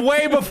had it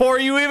way before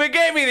you even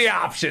gave me the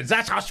options.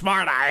 That's how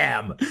smart I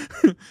am.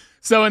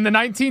 So in the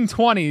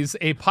 1920s,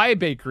 a pie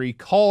bakery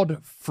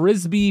called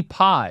Frisbee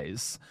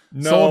Pies.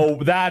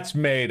 That's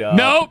made up.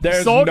 Nope.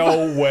 There's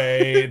no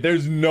way.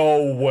 There's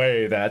no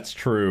way that's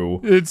true.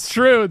 It's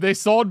true. They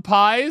sold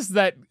pies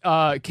that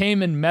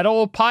came in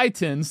metal pie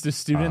tins to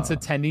students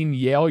attending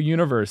Yale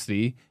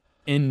University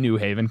in New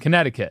Haven,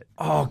 Connecticut.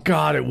 Oh,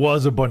 God, it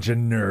was a bunch of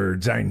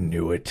nerds. I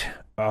knew it.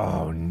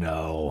 Oh,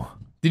 no.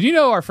 Did you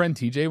know our friend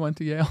TJ went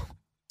to Yale?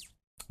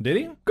 Did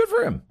he? Good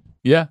for him.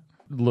 Yeah.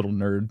 Little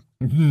nerd.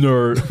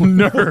 Nerd.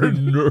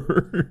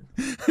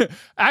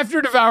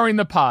 After devouring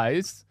the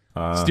pies,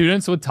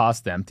 students would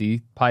toss the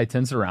empty pie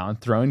tins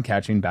around, throwing,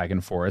 catching back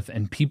and forth,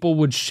 and people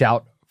would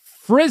shout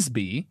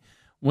Frisbee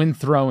when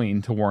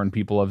throwing to warn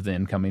people of the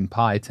incoming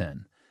pie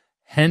tin.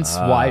 Hence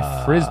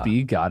why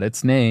Frisbee got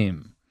its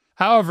name.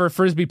 However,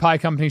 Frisbee Pie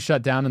Company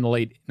shut down in the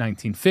late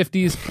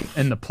 1950s,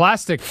 and the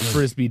plastic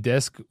Frisbee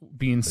disc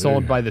being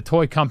sold by the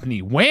toy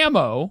company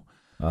Whammo,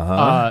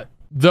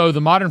 though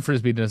the modern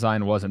Frisbee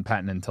design wasn't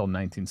patented until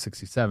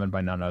 1967 by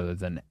none other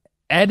than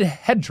Ed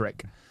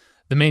Hedrick,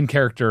 the main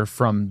character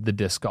from the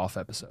disc golf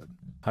episode.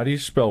 How do you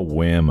spell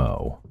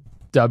Whammo?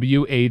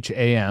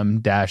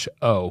 WHAM-O.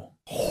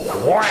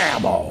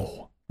 Whammo!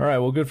 All right,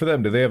 well, good for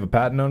them. Do they have a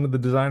patent on the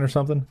design or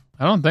something?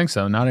 I don't think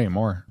so. Not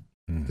anymore,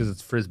 because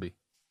it's Frisbee.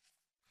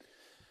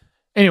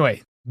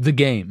 Anyway, the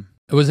game.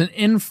 It was an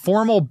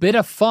informal bit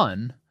of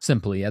fun,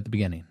 simply at the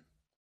beginning.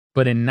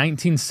 But in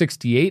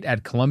 1968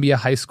 at Columbia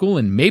High School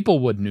in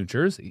Maplewood, New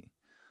Jersey,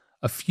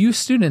 a few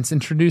students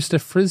introduced a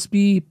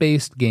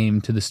Frisbee-based game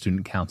to the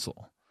student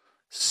council,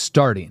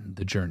 starting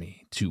the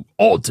journey to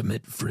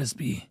Ultimate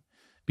Frisbee,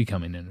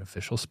 becoming an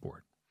official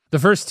sport. The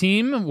first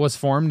team was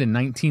formed in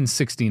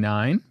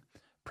 1969,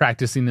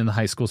 practicing in the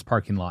high school's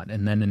parking lot.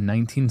 And then in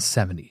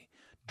 1970,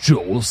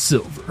 Joel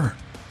Silver,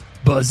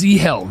 Buzzy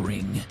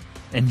Hellring,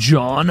 and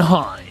John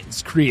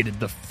Hines created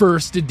the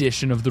first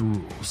edition of the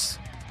rules.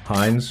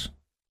 Hines?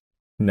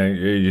 No,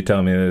 you're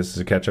telling me this is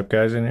a ketchup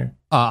guys in here?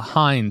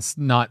 Hines,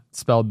 not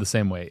spelled the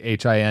same way.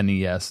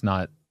 Hines,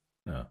 not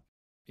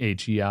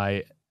Heinz.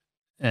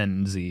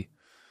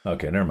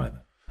 Okay, never mind.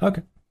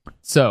 Okay.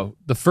 So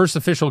the first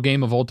official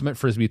game of Ultimate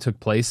Frisbee took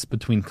place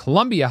between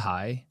Columbia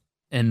High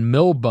and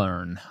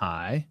Milburn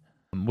High,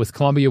 with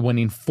Columbia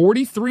winning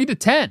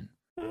 43-10.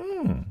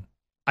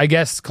 I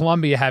guess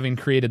Columbia, having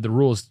created the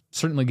rules,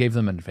 certainly gave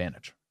them an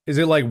advantage. Is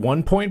it like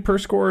 1 point per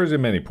score, or is it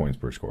many points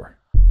per score?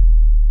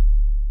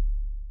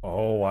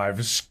 Oh,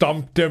 I've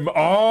stumped him.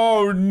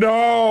 Oh,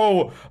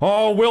 no.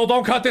 Oh, Will,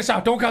 don't cut this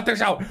out. Don't cut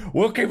this out.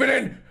 We'll keep it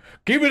in.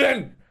 Keep it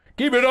in.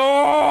 Keep it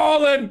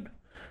all in.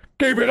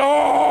 Keep it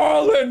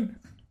all in.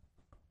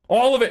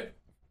 All of it.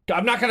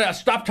 I'm not going to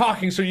stop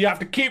talking, so you have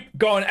to keep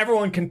going.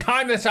 Everyone can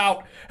time this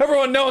out.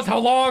 Everyone knows how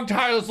long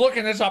Tyler's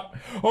looking this up.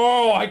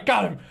 Oh, I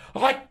got him.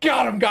 I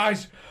got him,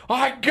 guys.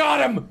 I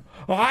got him.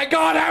 I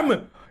got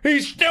him.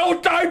 He's still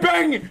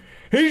typing.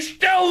 He's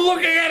still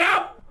looking it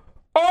up.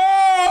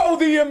 Oh,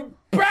 the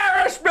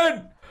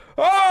embarrassment.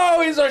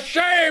 Oh, he's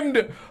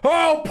ashamed.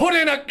 Oh, put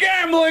in a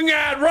gambling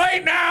ad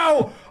right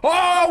now.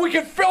 Oh, we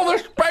can fill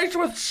this space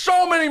with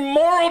so many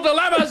moral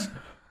dilemmas.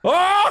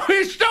 Oh,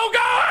 he's still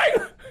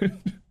going.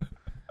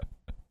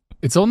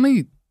 It's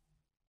only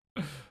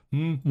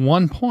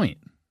 1 point.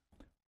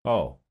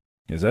 Oh,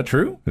 is that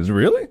true? Is it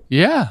really?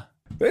 Yeah.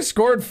 They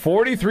scored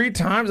 43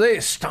 times. They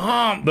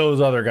stomped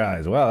those other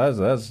guys. Wow,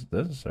 that's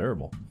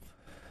terrible.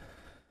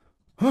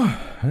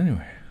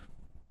 Anyway.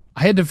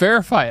 I had to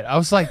verify it. I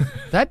was like,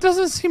 that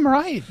doesn't seem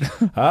right.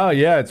 Oh,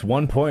 yeah, it's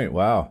 1 point.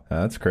 Wow,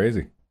 that's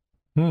crazy.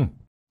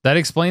 That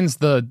explains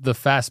the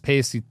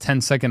fast-paced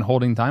 10-second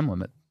holding time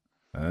limit.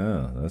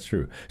 Oh, that's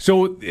true.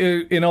 So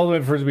in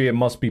Ultimate Frisbee, it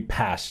must be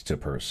passed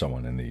to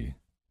someone in the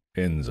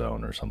end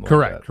zone or something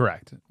like that.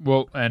 Correct.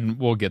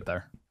 We'll get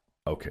there.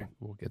 Okay.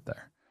 We'll get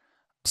there.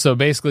 So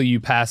basically, you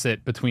pass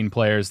it between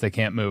players. They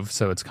can't move,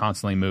 so it's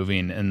constantly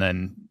moving, and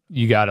then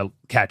you got to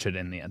catch it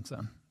in the end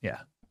zone.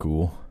 Yeah.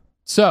 Cool.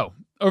 So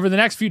over the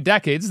next few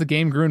decades, the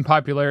game grew in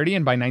popularity,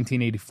 and by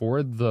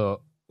 1984, the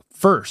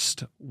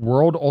first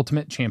World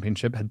Ultimate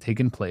Championship had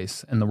taken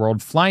place, and the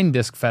World Flying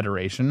Disc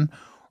Federation,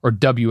 or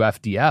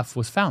WFDF,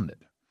 was founded.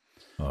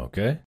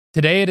 Okay.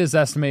 Today, it is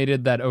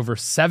estimated that over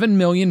 7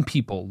 million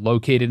people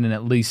located in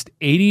at least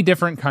 80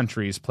 different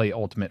countries play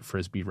Ultimate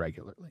Frisbee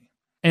regularly.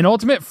 And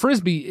Ultimate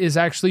Frisbee is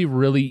actually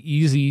really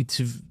easy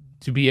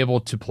to be able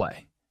to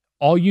play.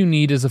 All you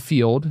need is a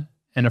field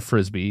and a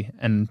Frisbee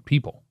and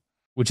people,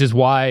 which is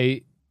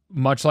why,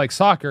 much like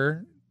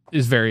soccer,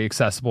 is very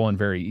accessible and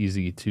very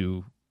easy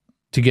to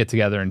get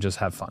together and just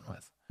have fun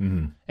with.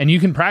 Mm-hmm. And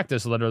you can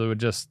practice literally with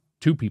just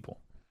 2 people.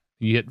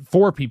 You get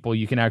 4 people,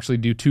 you can actually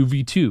do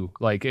 2v2.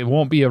 Like, it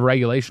won't be a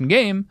regulation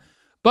game,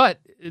 but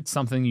it's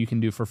something you can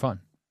do for fun.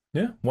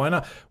 Yeah, why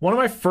not? One of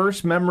my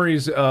first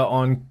memories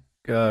on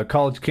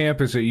college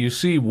campus at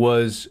UC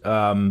was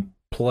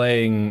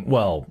playing,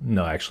 well,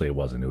 no, actually it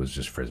wasn't. It was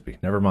just Frisbee.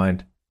 Never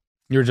mind.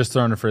 You were just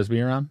throwing a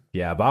Frisbee around?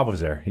 Yeah, Bob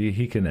was there.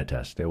 He can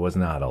attest. It was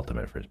not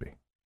Ultimate Frisbee.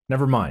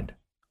 Never mind.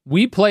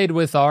 We played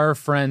with our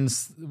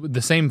friends,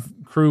 the same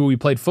crew we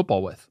played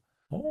football with.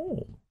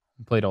 Oh.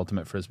 We played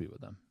Ultimate Frisbee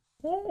with them.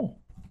 Oh.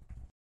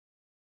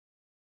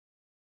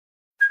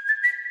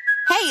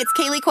 Hey, it's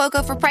Kaylee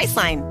Cuoco for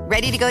Priceline.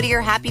 Ready to go to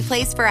your happy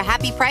place for a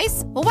happy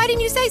price? Well, why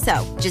didn't you say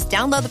so? Just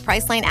download the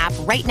Priceline app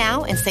right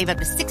now and save up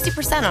to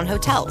 60% on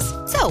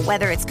hotels. So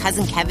whether it's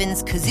Cousin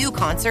Kevin's Kazoo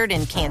Concert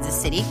in Kansas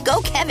City,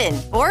 go Kevin,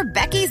 or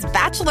Becky's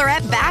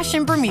Bachelorette Bash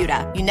in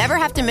Bermuda, you never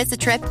have to miss a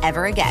trip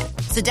ever again.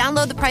 So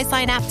download the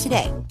Priceline app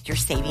today. Your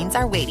savings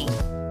are waiting.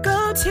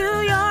 Go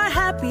to your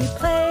happy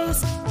place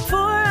for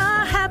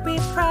a happy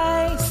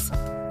price.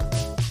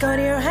 Go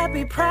to your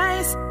happy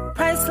price,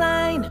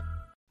 Priceline.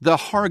 The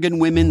Hargan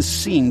women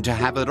seemed to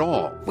have it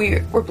all.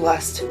 We're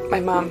blessed. My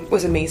mom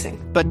was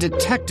amazing. But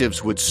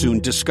detectives would soon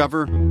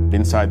discover...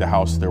 inside the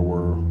house, there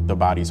were the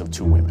bodies of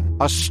 2 women.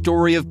 A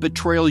story of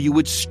betrayal you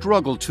would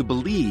struggle to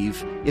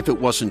believe if it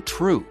wasn't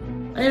true.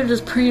 I am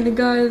just praying to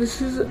God,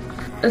 this is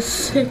a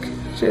sick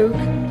joke.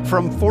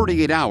 From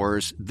 48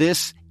 Hours,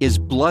 this is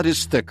Blood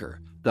is Thicker,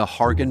 the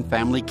Hargan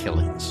Family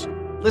Killings.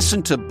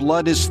 Listen to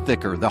Blood is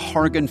Thicker, the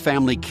Hargan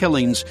Family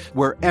Killings,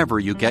 wherever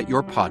you get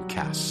your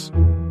podcasts.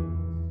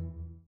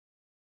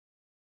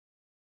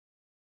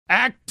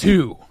 Act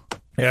 2.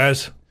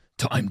 Yes.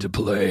 Time to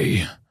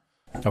play.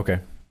 Okay.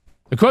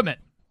 Equipment.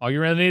 All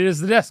you really need is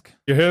the disc.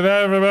 You hear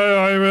that, everybody?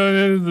 All you really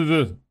need is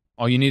the disc.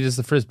 All you need is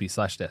the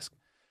Frisbee/disc.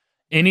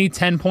 Any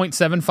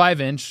 10.75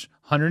 inch,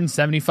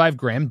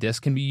 175-gram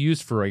disc can be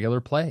used for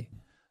regular play,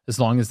 as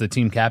long as the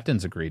team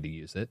captains agree to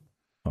use it.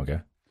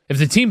 Okay. If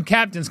the team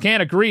captains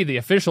can't agree, the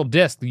official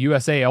disc, the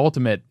USA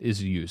Ultimate,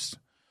 is used.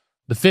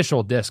 The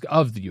official disc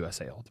of the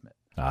USA Ultimate.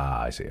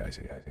 I see.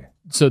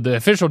 So the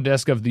official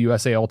disc of the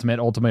USA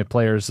Ultimate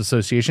Players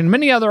Association,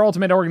 many other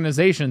Ultimate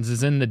organizations,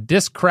 is in the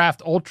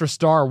Discraft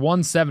UltraStar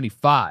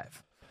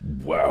 175.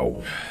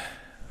 Wow.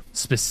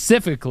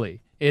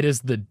 Specifically, it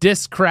is the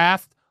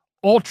Discraft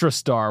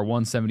UltraStar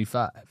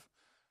 175. It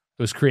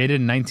was created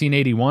in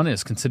 1981 and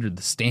is considered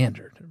the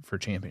standard for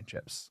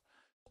championships.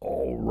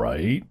 All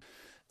right.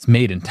 It's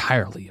made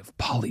entirely of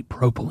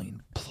polypropylene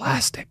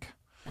plastic.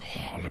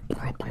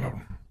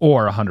 Polypropylene.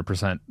 Or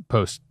 100%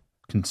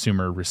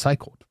 post-consumer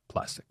recycled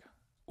plastic.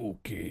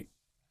 Okay.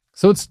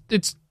 So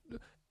it's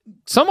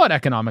somewhat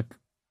economic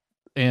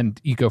and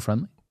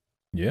eco-friendly.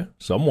 Yeah,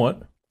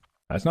 somewhat.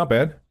 That's not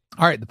bad.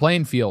 All right, the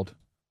playing field.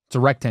 It's a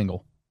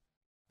rectangle.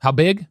 How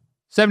big?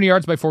 70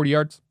 yards by 40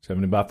 yards.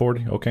 70 by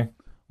 40, okay.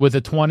 With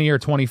a 20 or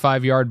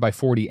 25 yard by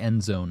 40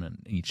 end zone on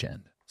each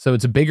end. So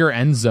it's a bigger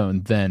end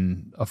zone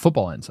than a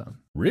football end zone.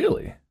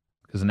 Really?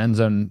 Because an end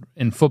zone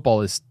in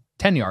football is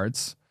 10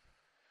 yards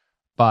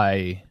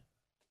by...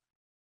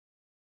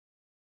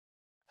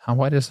 How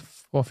wide is a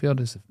football field?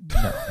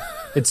 No.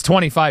 It's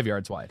 25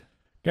 yards wide.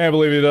 Can't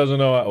believe he doesn't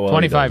know. Well,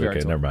 25 yards.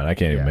 yards. Okay, never mind. I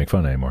can't even make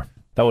fun anymore.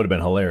 That would have been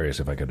hilarious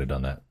if I could have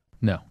done that.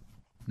 No.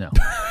 No.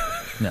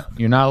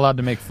 You're not allowed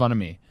to make fun of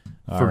me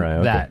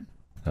for that.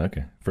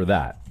 Okay, for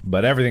that.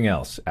 But everything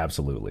else,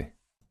 absolutely.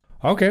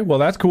 Okay, well,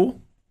 that's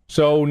cool.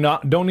 So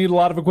don't need a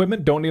lot of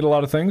equipment, don't need a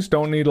lot of things,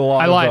 don't need a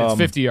lot I of... lied, it's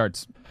 50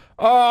 yards.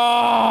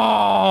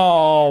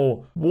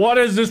 Oh! What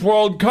is this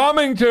world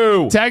coming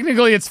to?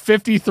 Technically, it's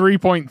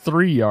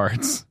 53.3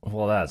 yards.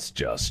 Well, that's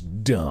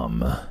just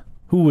dumb.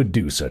 Who would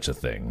do such a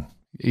thing?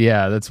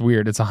 Yeah, that's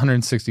weird. It's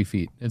 160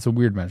 feet. It's a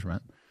weird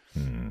measurement.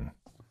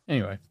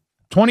 Anyway,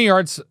 20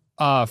 yards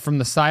from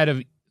the side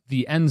of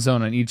the end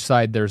zone on each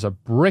side, there's a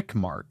brick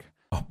mark.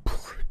 A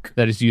brick?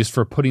 That is used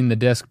for putting the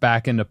disc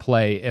back into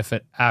play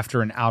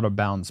after an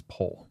out-of-bounds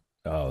pull.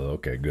 Oh,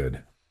 okay,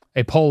 good.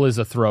 A pull is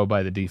a throw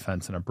by the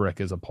defense, and a brick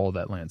is a pull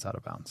that lands out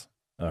of bounds.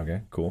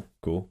 Okay,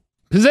 cool.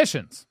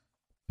 Positions.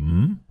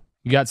 You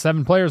got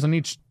 7 players on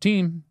each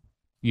team.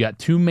 You got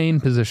 2 main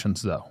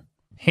positions, though.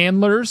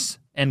 Handlers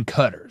and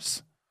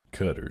cutters.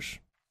 Cutters.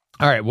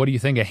 All right, what do you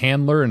think a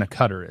handler and a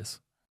cutter is?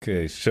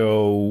 Okay,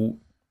 so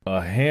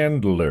a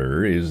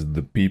handler is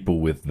the people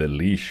with the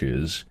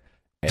leashes,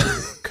 and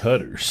the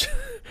cutters,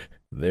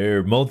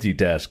 they're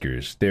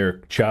multitaskers. They're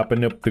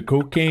chopping up the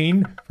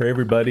cocaine for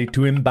everybody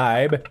to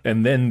imbibe,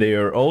 and then they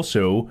are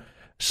also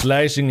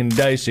slicing and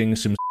dicing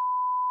some.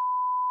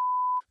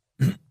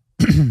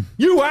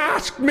 You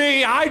asked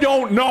me! I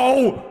don't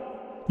know!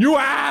 You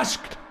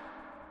asked!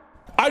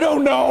 I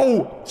don't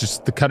know!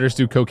 Just the cutters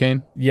do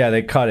cocaine? Yeah,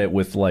 they cut it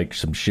with like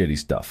some shitty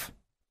stuff,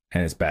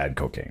 and it's bad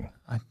cocaine.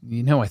 I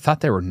thought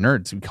they were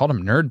nerds. We called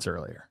them nerds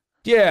earlier.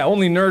 Yeah,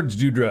 only nerds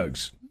do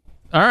drugs.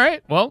 All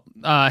right. Well,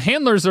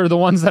 handlers are the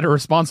ones that are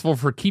responsible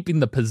for keeping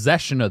the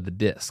possession of the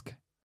disc.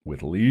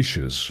 With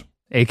leashes.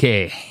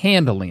 AKA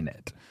handling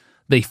it.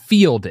 They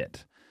field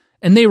it.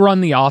 And they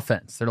run the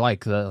offense. They're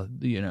like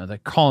they're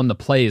calling the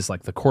plays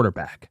like the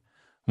quarterback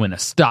when a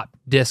stop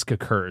disc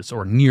occurs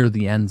or near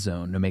the end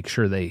zone to make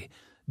sure they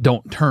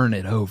don't turn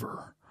it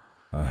over.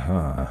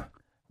 Uh-huh.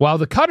 While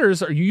the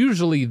cutters are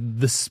usually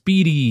the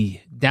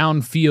speedy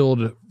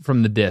downfield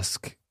from the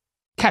disc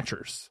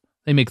catchers.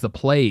 They make the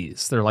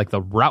plays. They're like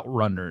the route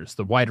runners,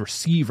 the wide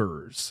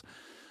receivers.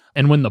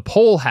 And when the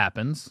pull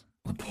happens,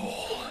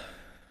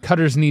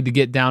 cutters need to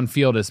get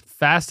downfield as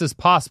fast as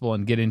possible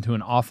and get into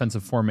an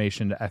offensive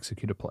formation to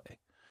execute a play.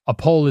 A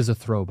pull is a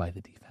throw by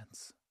the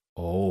defense.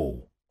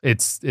 Oh.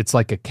 It's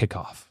like a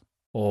kickoff.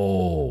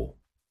 Oh.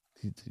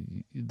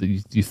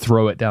 You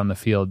throw it down the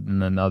field,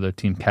 and then the other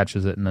team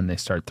catches it, and then they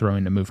start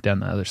throwing to move down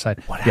the other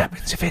side. What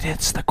happens if it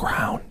hits the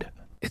ground?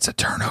 It's a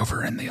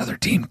turnover, and the other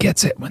team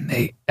gets it when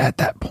they at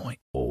that point.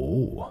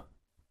 Oh.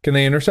 Can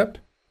they intercept?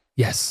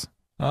 Yes.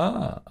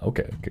 Ah,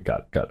 okay.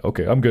 Got it.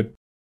 Okay, I'm good.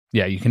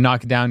 Yeah, you can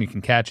knock it down, you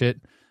can catch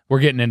it. We're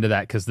getting into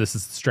that because this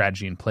is the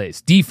strategy in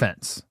place.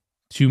 Defense.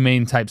 2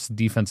 main types of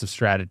defensive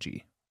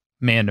strategy.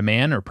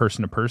 Man-to-man or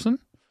person-to-person.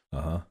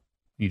 Uh-huh.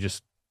 You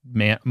just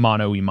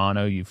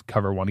mano-y-mano, you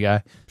cover one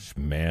guy. Just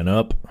man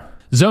up.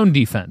 Zone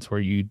defense, where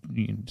you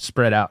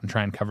spread out and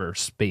try and cover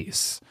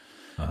space.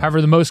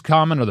 However, the most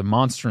common are the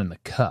monster in the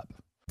cup.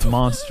 The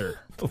monster.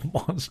 The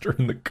monster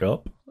in the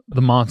cup?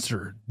 The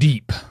monster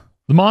deep.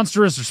 The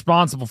monster is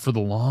responsible for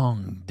the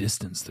long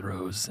distance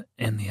throws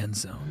and the end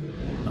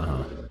zone.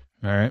 Uh-huh.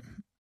 All right.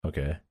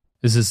 Okay.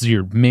 This is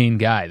your main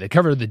guy. They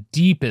cover the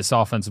deepest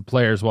offensive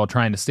players while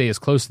trying to stay as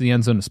close to the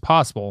end zone as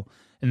possible,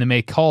 and they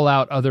may call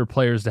out other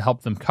players to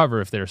help them cover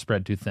if they're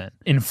spread too thin.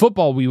 In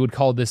football, we would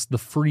call this the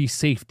free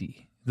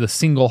safety, the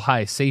single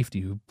high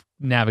safety who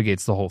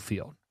navigates the whole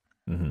field.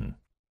 Mm-hmm.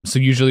 So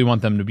usually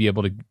want them to be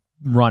able to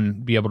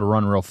run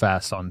real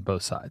fast on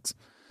both sides.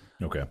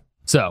 Okay.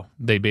 So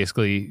they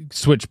basically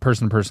switch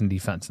person-to-person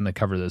defense and they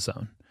cover the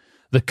zone.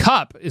 The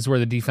cup is where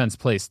the defense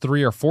plays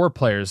 3 or 4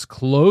 players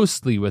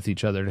closely with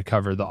each other to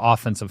cover the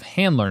offensive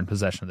handler in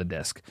possession of the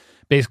disc,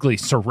 basically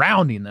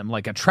surrounding them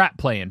like a trap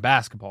play in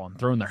basketball and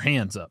throwing their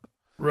hands up.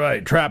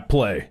 Right, trap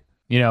play.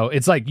 You know,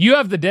 it's like you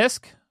have the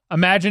disc.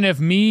 Imagine if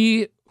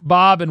me,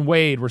 Bob, and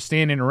Wade were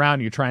standing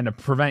around you trying to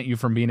prevent you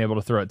from being able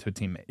to throw it to a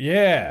teammate.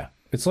 Yeah.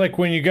 It's like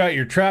when you got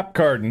your trap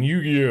card in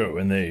Yu-Gi-Oh!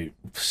 And they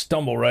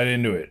stumble right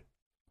into it.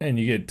 And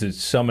you get to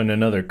summon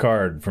another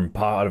card from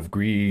Pot of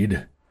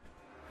Greed.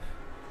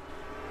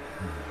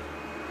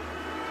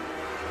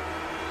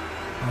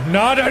 I'm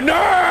not a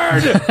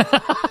nerd!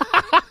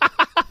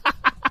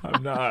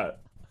 I'm not.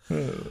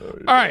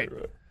 All right.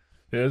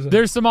 Is it?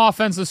 There's some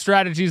offensive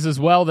strategies as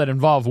well that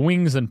involve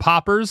wings and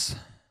poppers.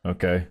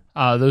 Okay.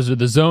 Those are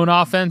the zone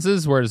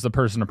offenses, whereas the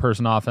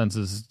person-to-person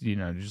offenses, you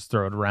just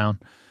throw it around.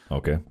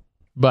 Okay.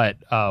 But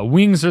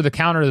wings are the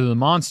counter to the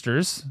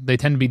monsters. They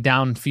tend to be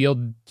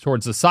downfield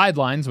towards the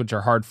sidelines, which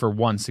are hard for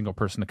one single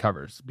person to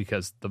cover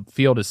because the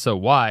field is so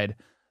wide,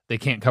 they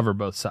can't cover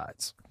both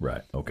sides.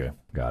 Right. Okay.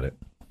 Got it.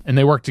 And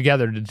they work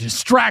together to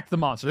distract the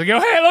monster. They go,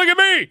 hey, look at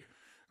me!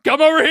 Come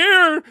over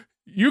here!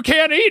 You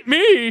can't eat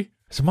me!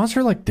 Is the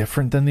monster like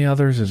different than the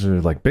others? Is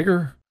it like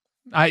bigger?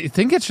 I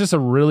think it's just a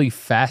really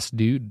fast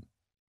dude.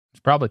 He's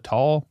probably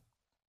tall,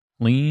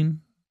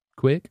 lean,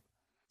 quick.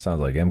 Sounds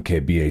like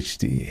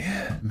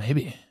MKBHD.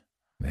 Maybe.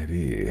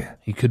 Maybe.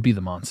 He could be the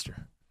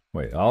monster.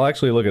 Wait, I'll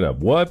actually look it up.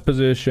 What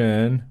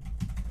position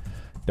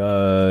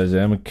does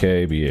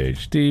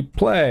MKBHD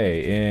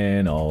play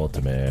in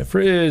Ultimate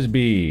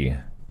Frisbee?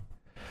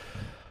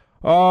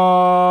 Oh,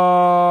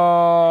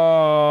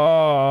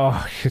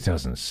 it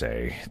doesn't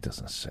say. It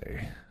doesn't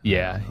say.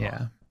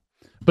 Yeah.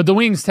 But the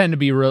wings tend to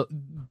be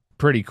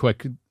pretty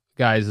quick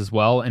guys as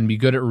well and be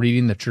good at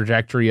reading the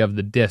trajectory of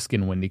the disc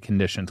in windy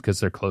conditions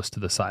because they're close to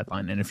the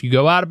sideline. And if you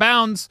go out of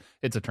bounds,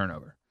 it's a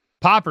turnover.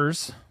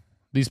 Poppers,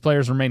 these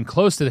players remain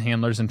close to the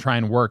handlers and try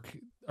and work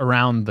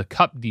around the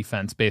cup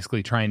defense,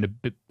 basically trying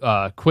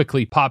to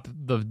quickly pop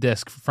the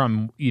disc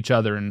from each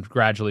other and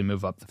gradually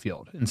move up the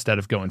field instead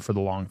of going for the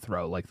long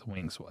throw like the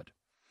wings would.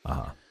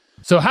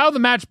 So how the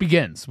match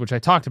begins, which I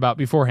talked about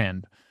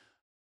beforehand,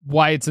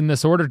 why it's in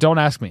this order, don't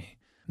ask me.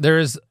 There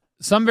is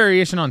some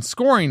variation on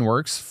scoring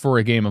works for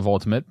a game of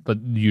Ultimate, but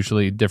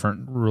usually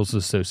different rules of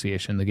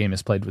association. The game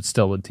is played with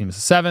teams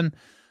of 7.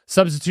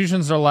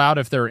 Substitutions are allowed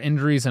if there are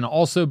injuries and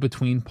also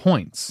between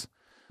points.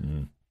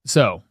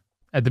 So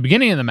at the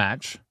beginning of the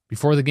match,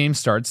 before the game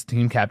starts,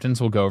 team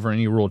captains will go over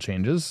any rule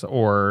changes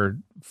or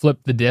flip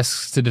the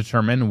discs to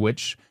determine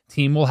which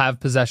team will have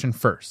possession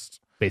first.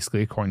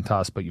 Basically a coin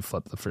toss, but you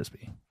flip the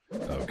Frisbee.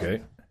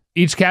 Okay.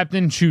 Each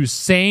captain choose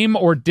same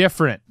or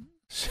different.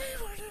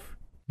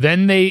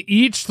 Then they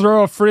each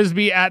throw a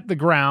Frisbee at the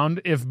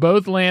ground. If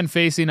both land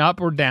facing up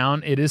or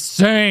down, it is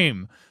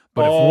same.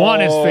 But if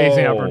one is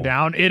facing up or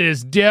down, it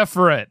is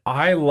different.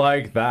 I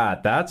like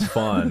that. That's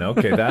fun.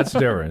 Okay, that's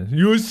different.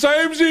 You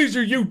samesies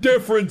or you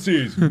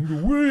differences?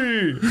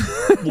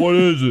 What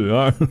is it?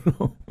 I don't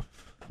know.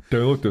 They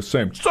look the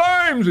same.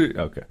 Samesies.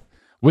 Okay.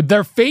 With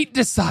their fate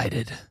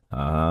decided,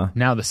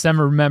 now the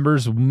 7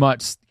 members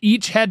must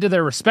each head to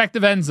their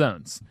respective end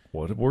zones.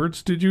 What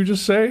words did you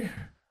just say?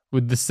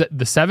 With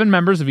the 7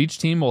 members of each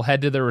team will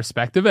head to their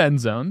respective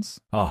end zones.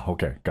 Oh,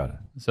 okay. Got it.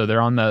 So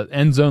they're on the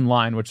end zone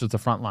line, which is the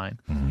front line.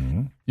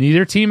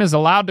 Neither team is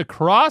allowed to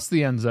cross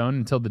the end zone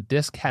until the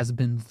disc has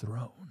been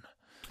thrown.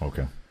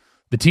 Okay.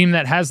 The team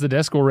that has the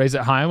disc will raise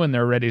it high when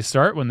they're ready to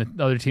start. When the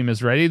other team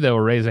is ready, they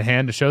will raise a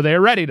hand to show they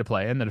are ready to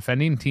play. And the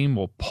defending team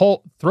will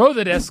throw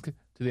the disc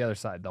to the other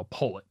side. They'll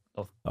pull it.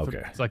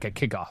 Okay. It's like a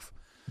kickoff.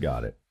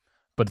 Got it.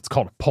 But it's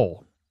called a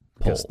pull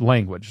because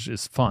language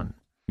is fun.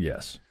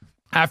 Yes.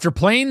 After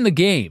playing the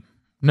game.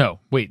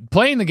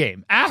 Playing the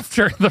game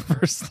after the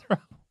first throw.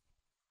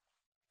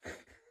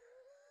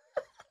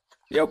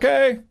 You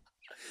okay?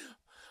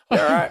 You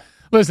all right?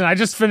 Listen, I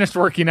just finished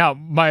working out.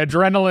 My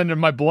adrenaline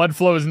and my blood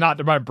flow is not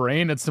to my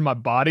brain, it's to my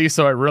body,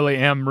 so I really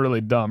am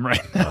really dumb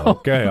right now.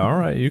 Okay, all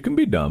right. You can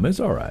be dumb. It's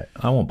all right.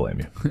 I won't blame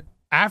you.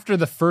 After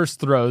the first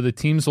throw, the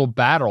teams will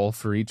battle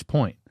for each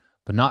point,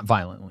 but not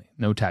violently.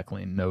 No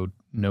tackling,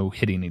 no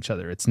hitting each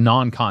other. It's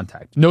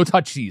non-contact. No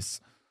touchies.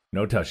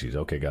 No touchies.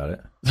 Okay, got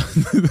it.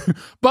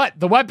 But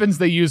the weapons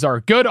they use are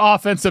good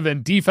offensive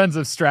and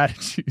defensive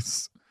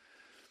strategies.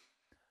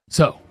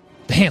 So,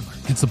 the handler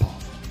gets the ball.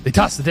 They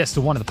toss the disc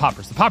to one of the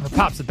poppers. The popper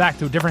pops it back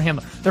to a different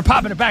handler. They're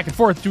popping it back and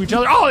forth to each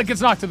other. Oh, it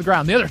gets knocked to the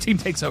ground. The other team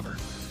takes over.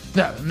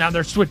 Now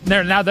they're switching.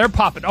 Now they're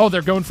popping. Oh,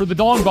 they're going for the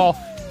long ball.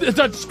 It's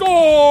a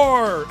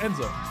score! End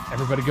zone.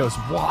 Everybody goes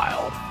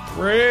wild.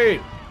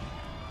 Great.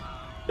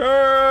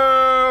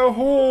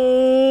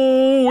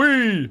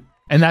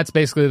 And that's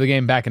basically the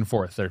game back and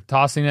forth. They're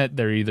tossing it.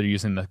 They're either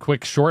using the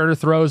quick, shorter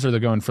throws or they're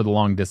going for the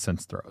long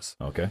distance throws.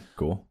 Okay,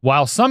 cool.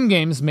 While some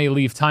games may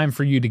leave time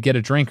for you to get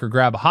a drink or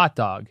grab a hot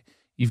dog,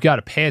 you've got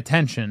to pay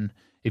attention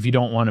if you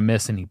don't want to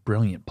miss any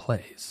brilliant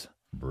plays.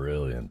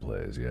 Brilliant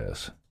plays,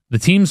 yes. The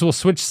teams will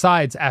switch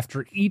sides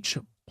after each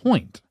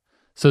point.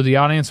 So the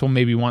audience will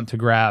maybe want to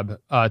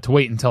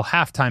wait until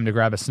halftime to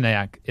grab a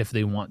snack if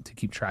they want to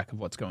keep track of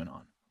what's going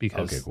on.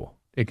 Because okay, cool.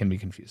 it can be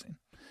confusing.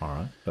 All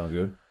right, sounds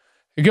good.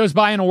 It goes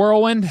by in a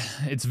whirlwind.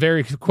 It's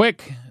very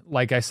quick.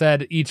 Like I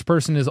said, each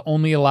person is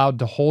only allowed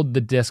to hold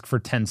the disc for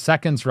 10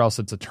 seconds or else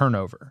it's a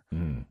turnover.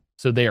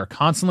 So they are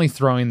constantly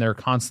throwing. They're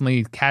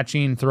constantly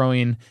catching,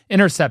 throwing,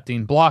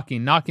 intercepting,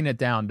 blocking, knocking it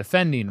down,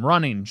 defending,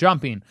 running,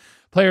 jumping.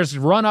 Players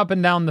run up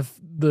and down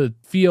the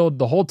field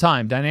the whole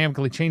time,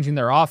 dynamically changing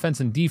their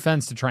offense and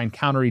defense to try and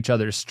counter each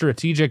other's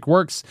strategic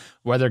works,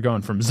 whether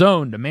going from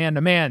zone to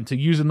man, to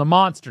using the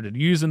monster, to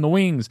using the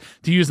wings,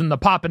 to using the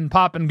pop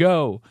and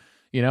go,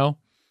 you know?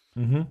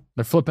 Mm-hmm.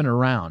 They're flipping it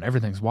around.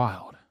 Everything's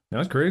wild.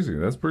 That's crazy.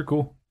 That's pretty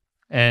cool.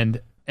 And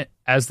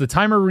as the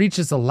timer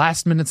reaches the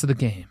last minutes of the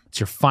game, it's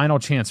your final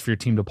chance for your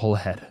team to pull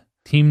ahead.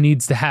 Team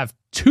needs to have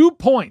 2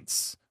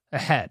 points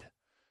ahead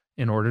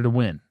in order to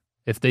win.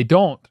 If they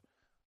don't,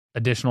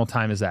 additional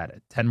time is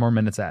added, 10 more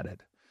minutes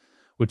added,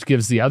 which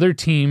gives the other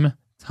team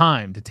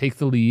time to take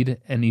the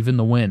lead and even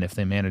the win if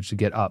they manage to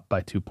get up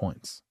by 2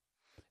 points.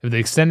 If the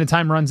extended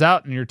time runs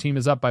out and your team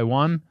is up by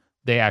 1,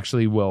 they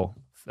actually will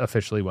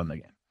officially win the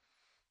game.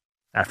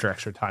 After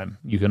extra time,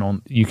 you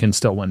can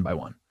still win by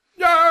 1.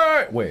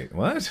 Yay! Wait,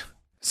 what?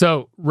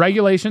 So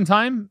regulation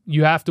time,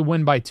 you have to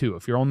win by 2.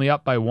 If you're only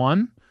up by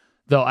 1,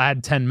 they'll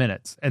add 10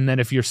 minutes. And then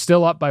if you're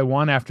still up by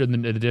 1 after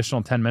the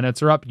additional 10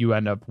 minutes are up, you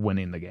end up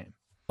winning the game.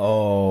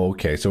 Oh,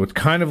 okay. So it's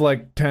kind of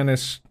like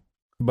tennis,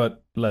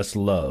 but less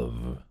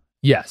love.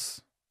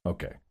 Yes.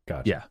 Okay,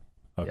 gotcha. Yeah.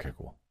 Okay, yeah.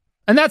 cool.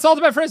 And that's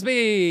Ultimate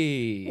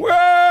Frisbee!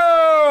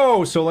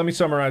 Whoa! So let me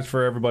summarize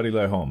for everybody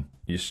at home.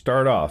 You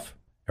start off,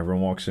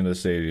 everyone walks into the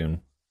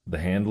stadium. The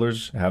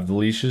handlers have the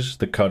leashes.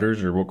 The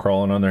cutters are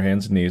crawling on their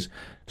hands and knees,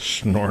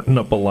 snorting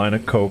up a line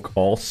of coke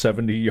all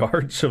 70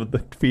 yards of the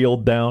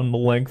field down the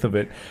length of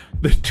it.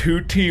 The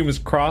 2 teams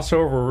cross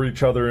over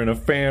each other in a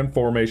fan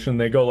formation.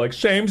 They go like,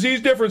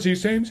 samesies,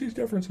 differences, samesies,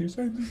 differences,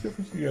 samesies,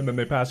 differences. And then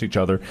they pass each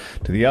other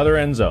to the other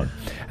end zone.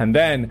 And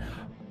then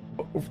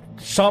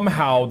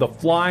somehow the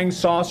flying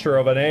saucer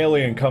of an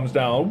alien comes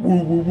down.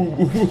 Boom!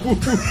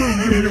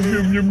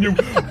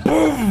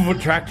 A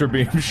tractor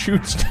beam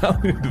shoots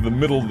down into the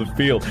middle of the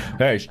field.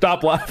 Hey,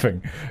 stop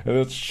laughing. And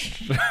it's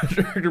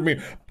tractor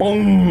beam,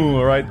 boom,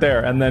 right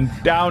there. And then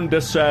down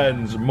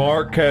descends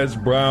Marquez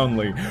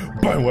Brownlee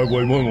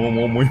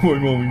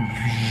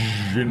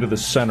into the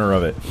center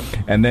of it.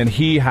 And then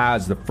he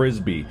has the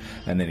Frisbee.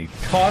 And then he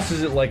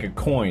tosses it like a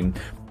coin,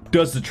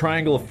 does the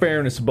triangle of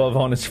fairness above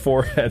on his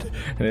forehead,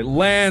 and it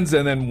lands,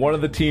 and then one of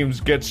the teams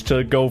gets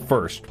to go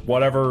first,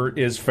 whatever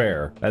is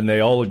fair, and they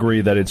all agree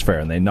that it's fair,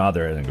 and they nod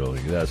their head and go,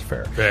 that's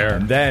fair. Fair.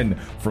 And then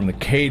from the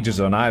cages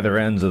on either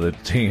ends of the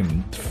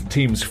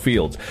team's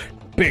fields,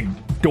 big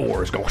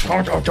doors go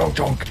chonk, chonk, chonk,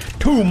 chonk.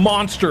 2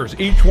 monsters,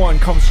 each one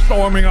comes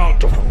storming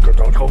out,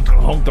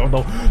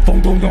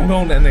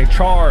 and they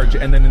charge,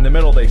 and then in the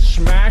middle they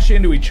smash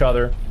into each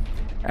other,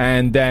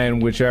 and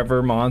then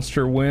whichever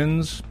monster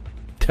wins,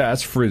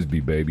 that's Frisbee,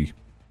 baby.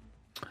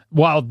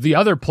 While the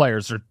other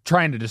players are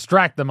trying to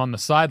distract them on the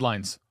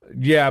sidelines.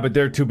 Yeah, but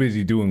they're too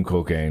busy doing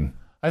cocaine.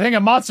 I think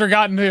a monster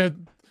got into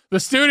the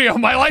studio.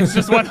 My lights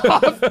just went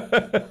off.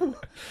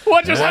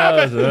 What just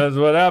happened? That's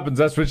what happens.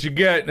 That's what you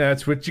get.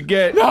 That's what you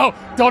get. No,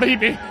 don't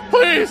eat me,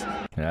 please.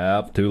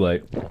 Yep, too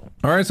late.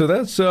 All right, so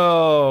that's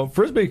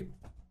Frisbee.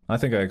 I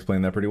think I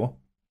explained that pretty well.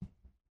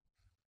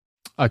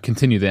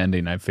 Continue the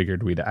ending. I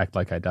figured we'd act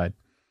like I died.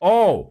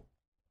 Oh.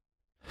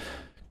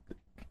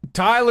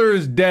 Tyler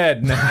is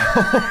dead now.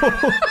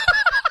 I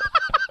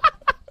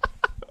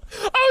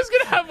was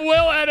going to have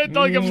Will edit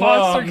like a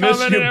monster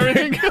comment and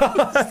everything.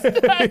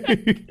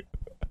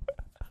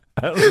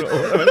 I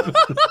don't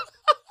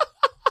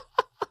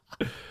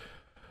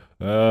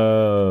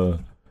know.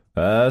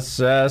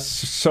 That's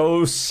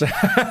so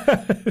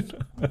sad.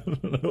 I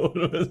don't know what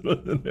I'm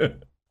supposed to do.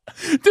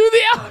 Do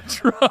the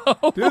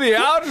outro. Do the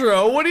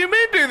outro? What do you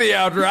mean do the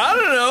outro? I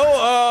don't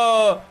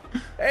know.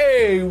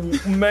 Hey,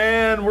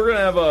 man, we're going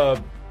to have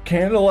a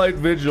candlelight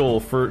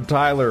vigil for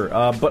Tyler,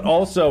 but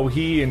also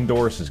he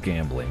endorses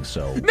gambling,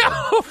 so... No!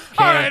 All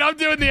right, I'm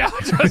doing the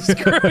outro.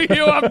 Screw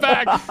you, I'm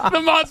back.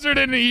 The monster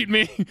didn't eat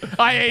me.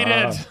 I ate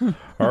it.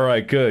 All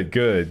right,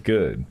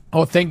 good.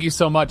 Oh, thank you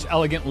so much,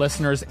 elegant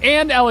listeners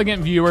and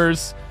elegant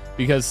viewers,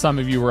 because some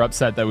of you were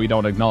upset that we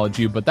don't acknowledge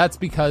you, but that's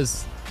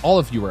because all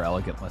of you are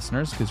elegant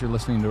listeners, because you're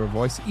listening to our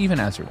voice even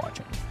as you're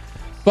watching.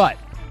 But,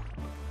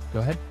 go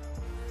ahead.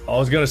 I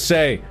was going to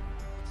say...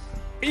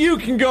 You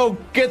can go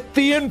get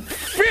the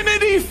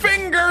Infinity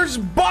Fingers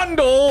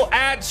bundle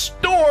at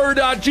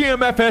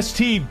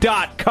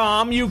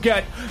store.gmfst.com. You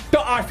get the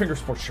iFinger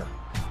Sports shirt,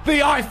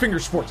 the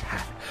iFinger Sports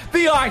hat,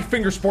 the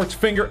iFinger Sports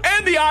finger,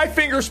 and the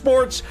iFinger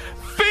Sports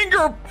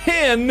finger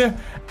pin.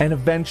 And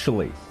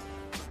eventually,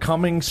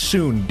 coming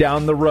soon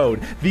down the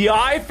road, the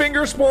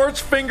iFinger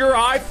Sports finger,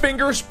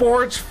 iFinger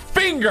Sports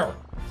finger.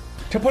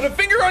 To put a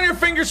finger on your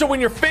finger so when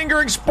you're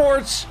fingering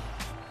sports...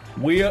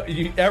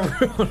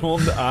 everyone will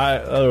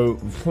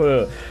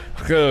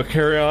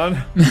carry on.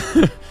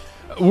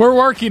 We're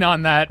working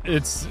on that.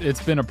 It's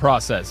been a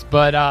process,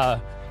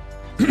 but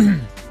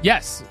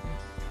yes,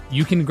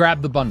 you can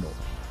grab the bundle.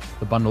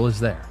 The bundle is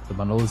there. The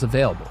bundle is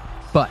available,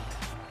 but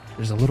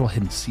there's a little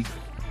hidden secret.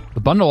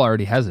 The bundle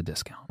already has a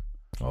discount.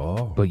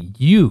 Oh.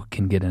 But you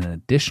can get an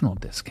additional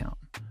discount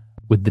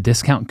with the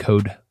discount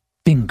code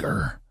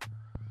FINGER.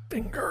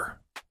 Finger.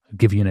 I'll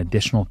give you an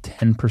additional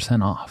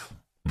 10% off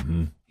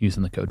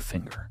using the code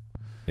FINGER.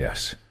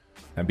 Yes.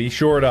 And be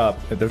sure to,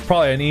 there's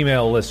probably an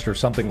email list or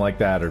something like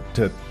that, or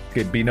to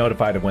be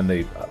notified of when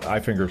the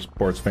iFinger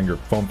Sports Finger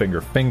Foam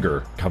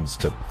Finger comes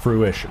to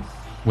fruition.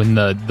 When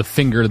the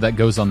finger that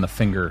goes on the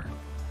finger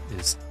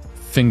is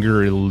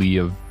fingerly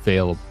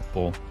available.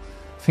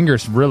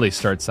 Fingers really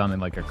start sounding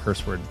like a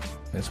curse word.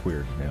 That's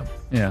weird,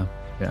 yeah.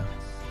 Yeah.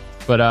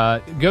 But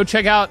go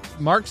check out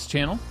Mark's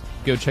channel.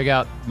 Go check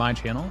out my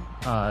channel.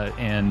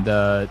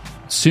 And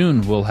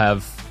soon we'll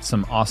have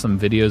some awesome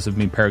videos of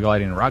me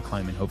paragliding and rock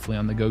climbing, hopefully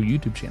on the Go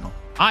YouTube channel.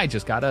 I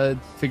just got to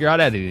figure out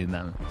editing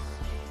them.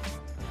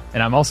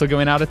 And I'm also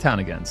going out of town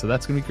again, so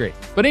that's going to be great.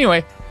 But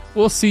anyway,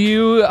 we'll see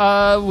you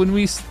when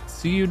we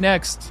see you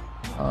next.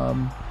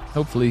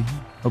 Hopefully.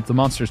 Hope the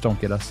monsters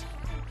don't get us.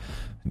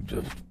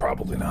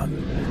 Probably not.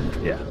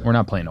 Yeah, we're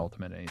not playing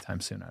Ultimate anytime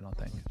soon, I don't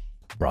think.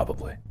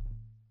 Probably.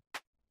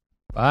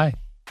 Bye.